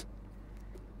colors.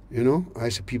 You know, I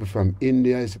see people from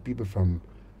India, I see people from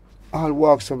all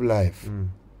walks of life. Mm.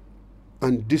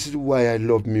 And this is why I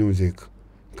love music,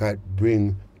 because it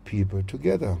brings people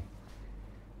together.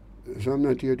 So I'm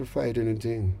not here to fight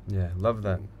anything. Yeah, love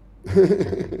that.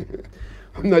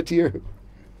 I'm not here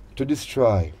to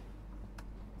destroy,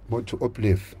 but to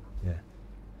uplift. Yeah.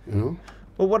 You know?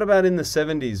 Well, what about in the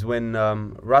 70s when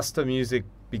Rasta music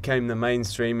became the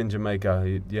mainstream in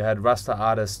Jamaica? You had Rasta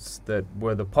artists that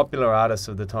were the popular artists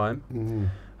of the time.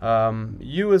 Mm-hmm.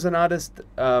 You as an artist,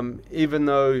 even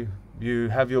though you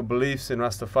have your beliefs in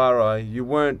Rastafari, you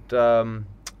weren't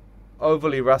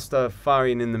overly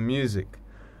Rastafarian in the music.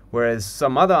 Whereas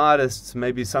some other artists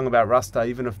maybe sung about Rasta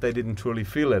even if they didn't truly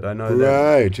feel it. I know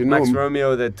that you Max know,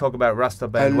 Romeo, they talk about Rasta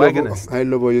bandwagonists. I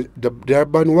love they are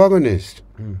bandwagonists.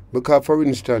 Mm. Because, for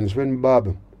instance, when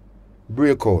Bob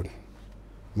break out,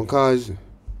 because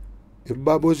if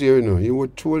Bob was here, you know, he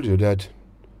would told you that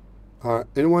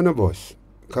any one of us,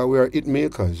 because we are hit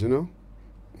makers, you know.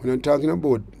 We're not talking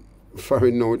about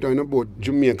foreign now, we're talking about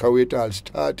Jamaica where it all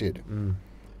started. Mm.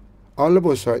 All of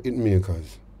us are hit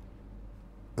makers.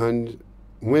 And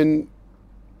when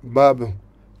Bob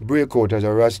break out as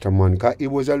a Rasta man, because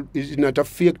it's not a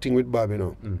fake thing with Bob, you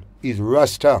know. Mm. He's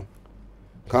Rasta.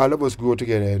 Because all of us grow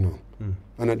together, you know. Mm.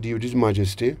 And I deal with His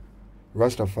Majesty,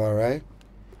 Rastafari.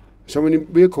 So when he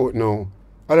break out now,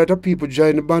 a lot of people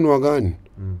join the bandwagon.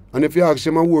 Mm. And if you ask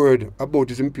them a word about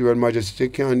His Imperial Majesty,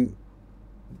 they can't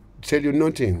tell you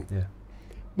nothing. Yeah.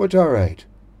 But all right,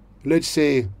 let's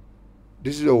say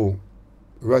this is how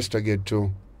Rasta get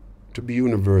to be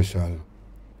universal,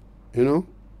 you know?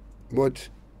 But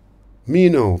me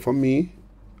now, for me,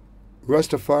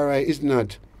 Rastafari is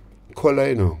not color,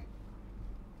 you know.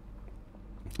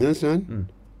 You understand? Mm.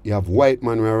 You have white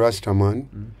man where Rasta man.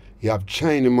 Mm. You have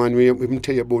China man where even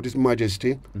tell you about His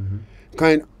Majesty. Mm-hmm.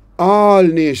 Kind all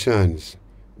nations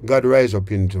God rise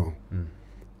up into. Mm.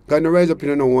 God not rise up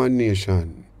into no one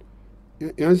nation.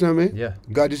 You understand me? Yeah.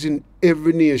 God is in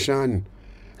every nation.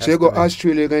 So you go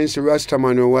Australia against the Rasta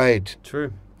man with white.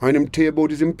 True. And him tell you about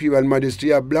His Imperial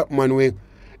Majesty, a black man with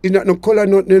it's not no colour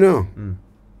nothing, you know. Mm.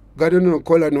 God don't know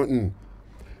colour nothing.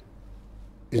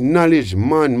 It's knowledge,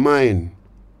 man, mind.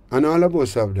 And all of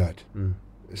us have that. Mm.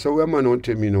 So when man don't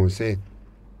tell me now, say,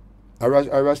 a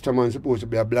Rasta man supposed to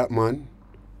be a black man,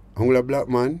 a black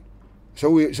man.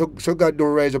 So God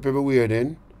don't rise up everywhere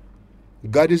then.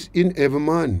 God is in every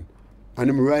man. And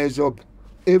Him rise up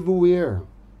everywhere.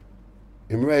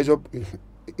 Him rise up.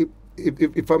 If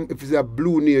it's a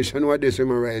blue nation, what they say,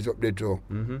 Him rise up there too.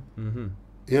 Mm-hmm, mm-hmm.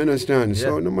 You understand? Yeah.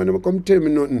 So no man never come tell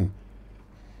me nothing.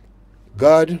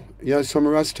 God, you have some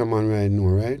Rasta man right now,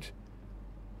 right?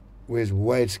 Where's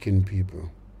white-skinned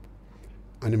people.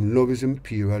 And him love his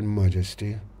imperial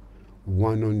majesty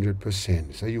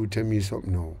 100%. So you tell me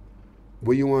something now.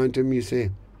 What you want to me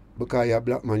say? Because you're a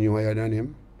black man, you higher than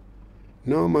him?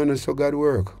 No, man, that's how God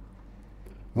work.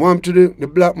 Want to the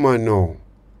black man now,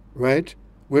 right?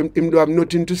 When him do have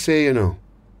nothing to say, you know.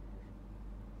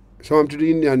 So I'm to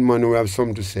the Indian man who have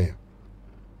something to say.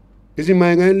 Is he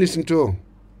my going to listen to?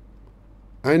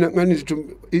 I'm not going to listen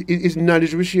to. It's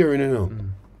knowledge we're sharing, you know.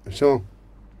 So,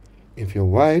 if you're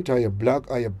white, or you're black,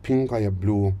 or you're pink, or you're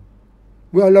blue,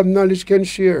 we all have knowledge can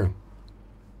share.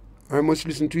 I must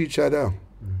listen to each other.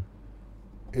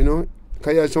 You know?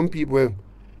 Because you have some people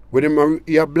where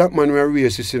you're a black man who are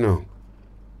racist, you know.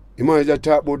 You might just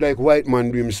talk about like white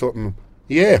man doing something.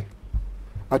 Yeah,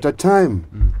 at a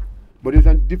time. But there's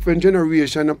a different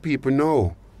generation of people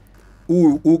now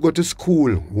who go to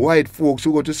school, white folks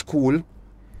who go to school,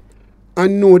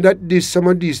 and know that some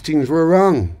of these things were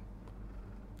wrong.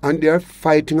 And they are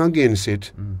fighting against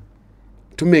it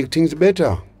to make things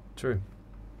better. True.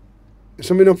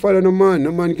 So me don't follow no man.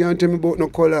 No man can't tell me about no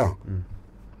color.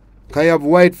 Because I have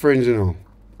white friends, you know,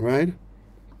 right?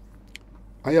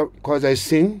 Because I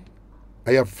sing,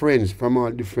 I have friends from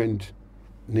all different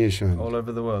nations. All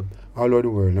over the world. All over the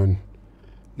world. And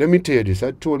let me tell you this.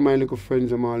 I told my little friends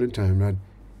them all the time that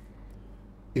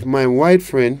if my white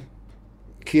friend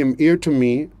came here to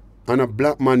me and a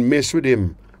black man mess with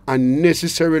him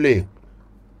unnecessarily,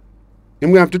 him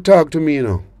going to have to talk to me, you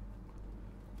know.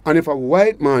 And if a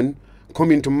white man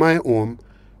come into my home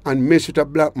and mess with a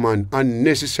black man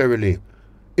unnecessarily,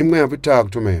 him going to have to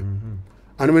talk to me.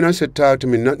 And when I say talk to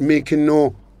me, not making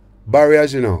no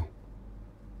barriers, you know.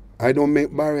 I don't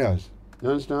make barriers. You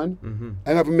understand?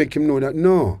 I have to make him know that,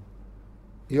 no,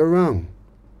 you're wrong.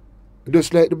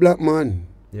 Just like the black man.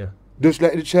 Yeah. Just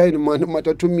like the China man, no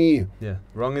matter to me. Yeah.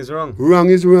 Wrong is wrong. Wrong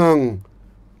is wrong.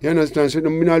 You understand? So they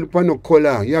don't look at no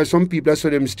color. Yeah, some people, that's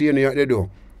what them stay in here, they do.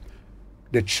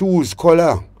 They choose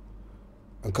color.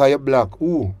 And call you black.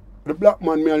 Ooh, the black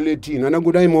man me a Latin, and I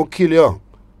go to him will kill you.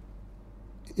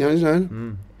 You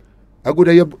understand? I go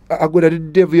to the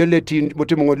devil you Latin,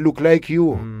 but him would look like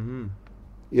you.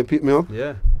 You pick me up?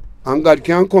 Yeah. And God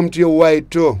can come to your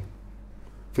white too.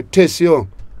 For test you.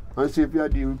 And see if you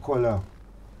deal with color.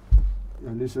 You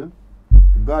listen?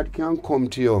 God can come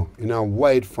to you in a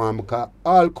white form because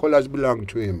all colors belong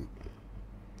to him.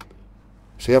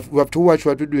 So we have to watch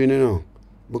what we're doing, you know.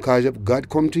 Because if God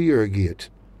come to your gate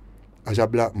as a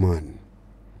black man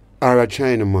or a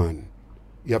China man,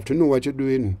 you have to know what you're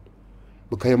doing.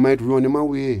 Because you might run him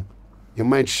away. You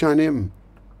might shun him.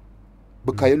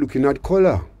 Because you're looking at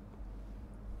color.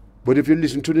 But if you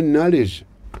listen to the knowledge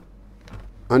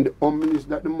and the humbleness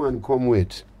that the man come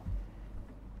with,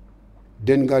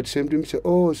 then God said to him, say,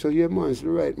 oh, so your man's the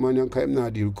right man, and him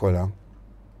not deal with color.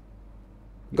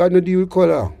 God not deal with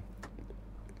color.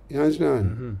 You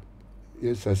understand?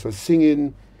 Yes, sir. So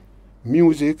singing,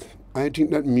 music, I think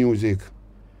that music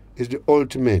is the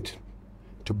ultimate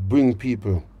to bring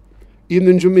people. Even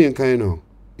in Jamaica, you know,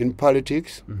 in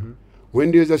politics,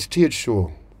 when there's a stage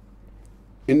show,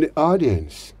 in the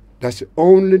audience, that's the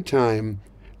only time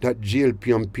that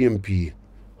JLP and PMP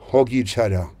hug each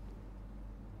other.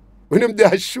 When them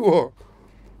there show,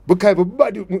 because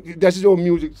everybody, that's how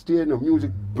music stays, you know,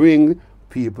 music bring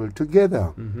people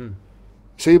together.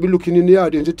 So you be looking in the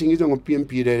audience, you think it's on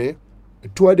PMP there,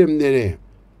 two of them there,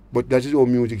 but that is how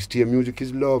music stays. Music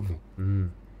is love.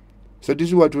 So this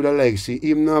is what would I like see,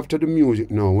 even after the music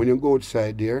now, when you go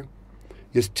outside there,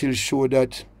 you still show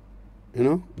that, you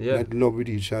know, that love with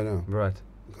each other. Right.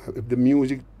 If the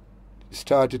music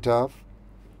started off,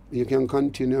 you can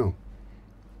continue.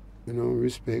 You know,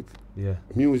 respect. Yeah.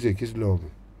 Music is love.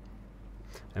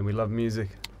 And we love music.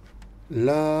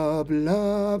 Love,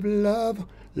 love, love.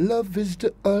 Love is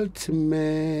the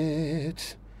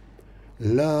ultimate.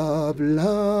 Love,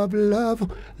 love,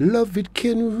 love. Love it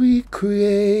can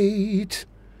recreate.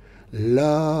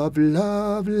 Love,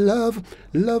 love, love.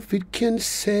 Love it can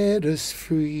set us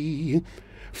free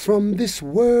from this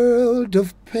world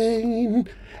of pain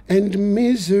and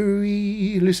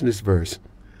misery. Listen to this verse.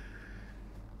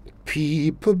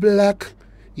 People black,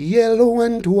 yellow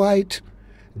and white,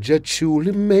 Jah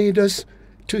truly made us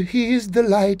to his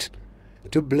delight,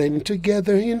 to blend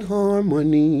together in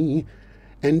harmony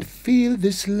and feel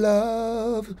this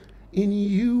love in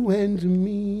you and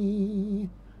me.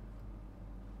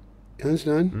 You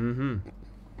understand?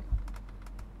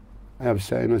 I have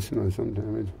sinus, you know,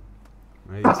 sometimes.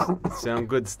 It sound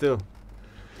good still.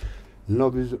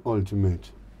 Love is the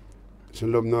ultimate. So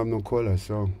love no have no color,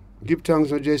 so Give thanks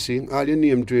to Jesse. All your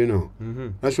name to you know.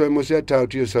 That's why I must say talk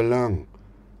to you so long.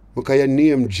 Because your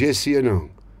name Jesse, you know.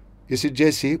 You see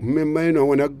Jesse, remember you know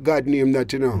when a God named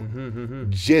that, you know.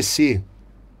 Jesse.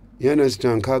 You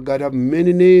understand? Because God have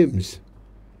many names.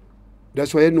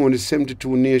 That's why you know the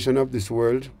 72 nations of this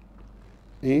world.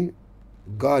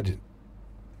 God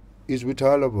is with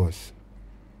all of us.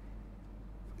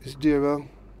 Is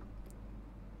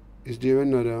there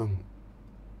another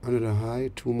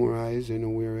eye, 2 more eyes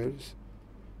anywhere else?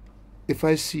 If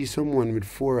I see someone with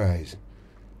 4 eyes,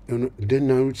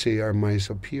 then I would say you are my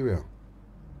superior.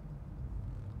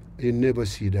 You never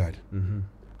see that.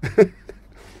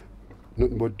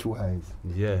 Nothing but 2 eyes.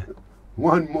 Yeah.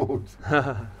 1 mouth.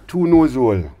 2 nose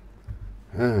hole.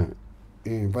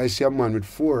 If I see a man with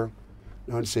 4,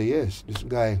 I'd say, yes, this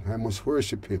guy, I must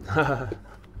worship him.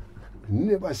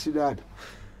 Never see that.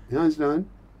 You understand?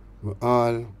 We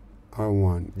all are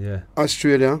one. Yeah.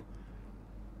 Australia,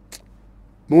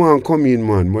 I want to come in,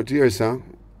 man, but here, sir,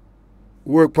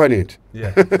 work on it.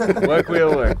 Yeah. Work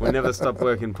will work. We'll never stop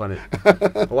working on it.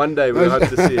 One day we'll hope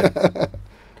to see it.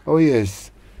 Oh,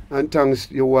 yes. And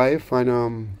thanks your wife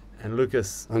and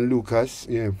Lucas. And Lucas,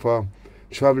 yeah, for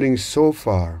traveling so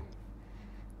far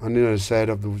on the other side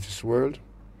of this world.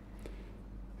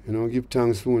 You know, give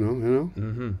thanks to you know.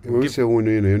 When we say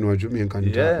you know, Jamaican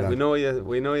talk. Yeah, we know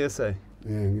you say.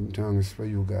 Yeah, give thanks for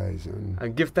you guys.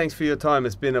 And give thanks for your time.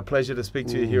 It's been a pleasure to speak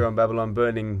to you here on Babylon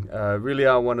Burning. Really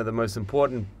are one of the most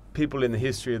important people in the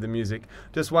history of the music.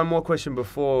 Just one more question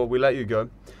before we let you go.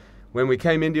 When we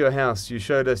came into your house, you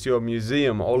showed us your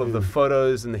museum, all of the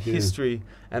photos and the history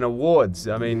and awards.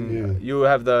 I mean, you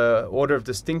have the Order of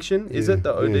Distinction. Is it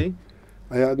the OD?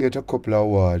 I get a couple of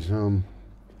awards.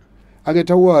 I get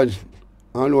awards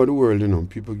all over the world, you know.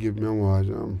 People give me awards.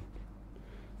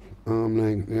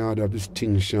 Like the Order of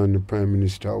Distinction, the Prime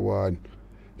Minister Award,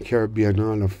 Caribbean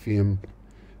Hall of Fame.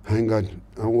 I got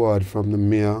award from the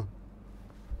mayor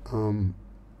of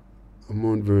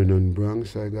Mount Vernon,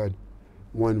 Bronx. I got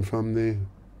one from the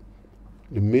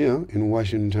mayor in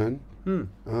Washington.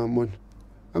 But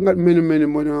I got many, but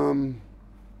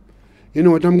you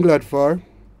know what I'm glad for?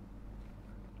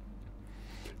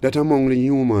 That I'm only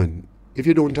human. If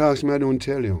you don't ask me, I don't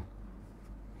tell you.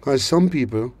 Because some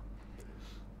people,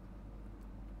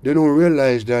 they don't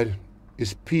realize that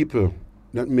it's people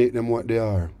that make them what they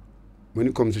are when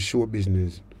it comes to show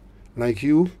business. Like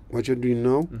you, what you're doing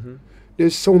now,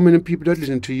 there's so many people that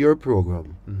listen to your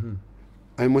program.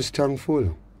 I must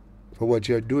thankful for what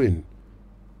you're doing.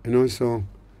 You know, so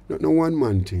not no one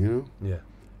man thing, you know. Yeah.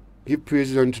 Give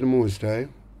praises unto the Most High.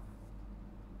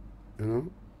 You know,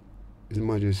 His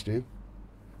Majesty.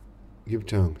 Give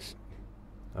thanks.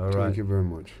 All right. Thank you very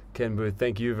much. Ken Boothe,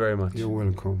 thank you very much. You're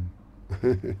welcome.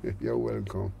 You're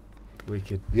welcome.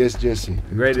 Wicked. Yes, Jesse.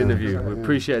 Great interview. We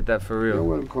appreciate that for real. You're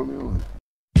welcome. You're welcome.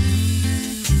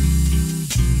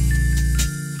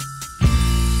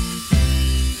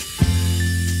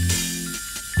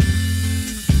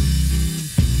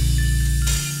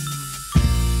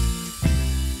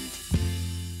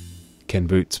 Ken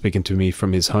Boothe speaking to me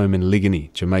from his home in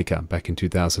Liguanea, Jamaica, back in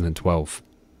 2012.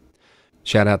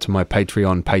 Shout out to my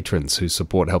Patreon patrons whose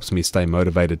support helps me stay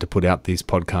motivated to put out these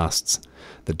podcasts.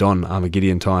 The Don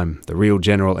Armageddon Time, The Real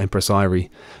General Empress Irie,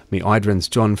 me Idrins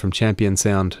John from Champion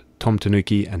Sound, Tom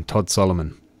Tanuki and Todd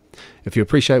Solomon. If you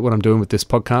appreciate what I'm doing with this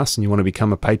podcast and you want to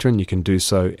become a patron, you can do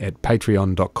so at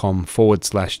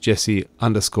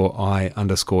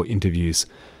patreon.com/Jesse_I_interviews.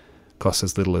 Costs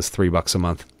as little as $3 a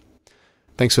month.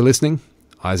 Thanks for listening.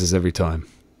 Eyes is every time.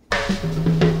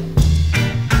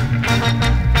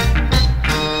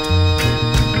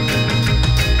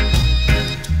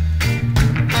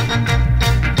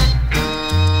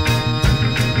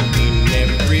 In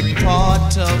every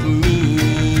part of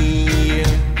me,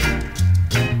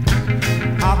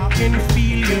 I can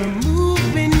feel you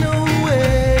moving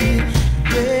away,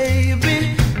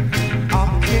 baby.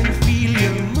 I can feel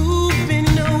you moving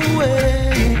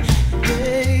away,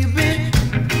 baby.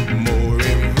 More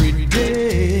every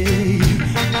day.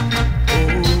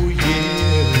 Oh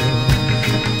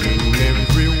yeah, in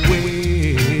every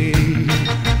way.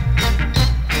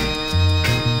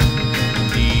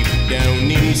 Deep down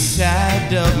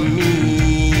inside of me,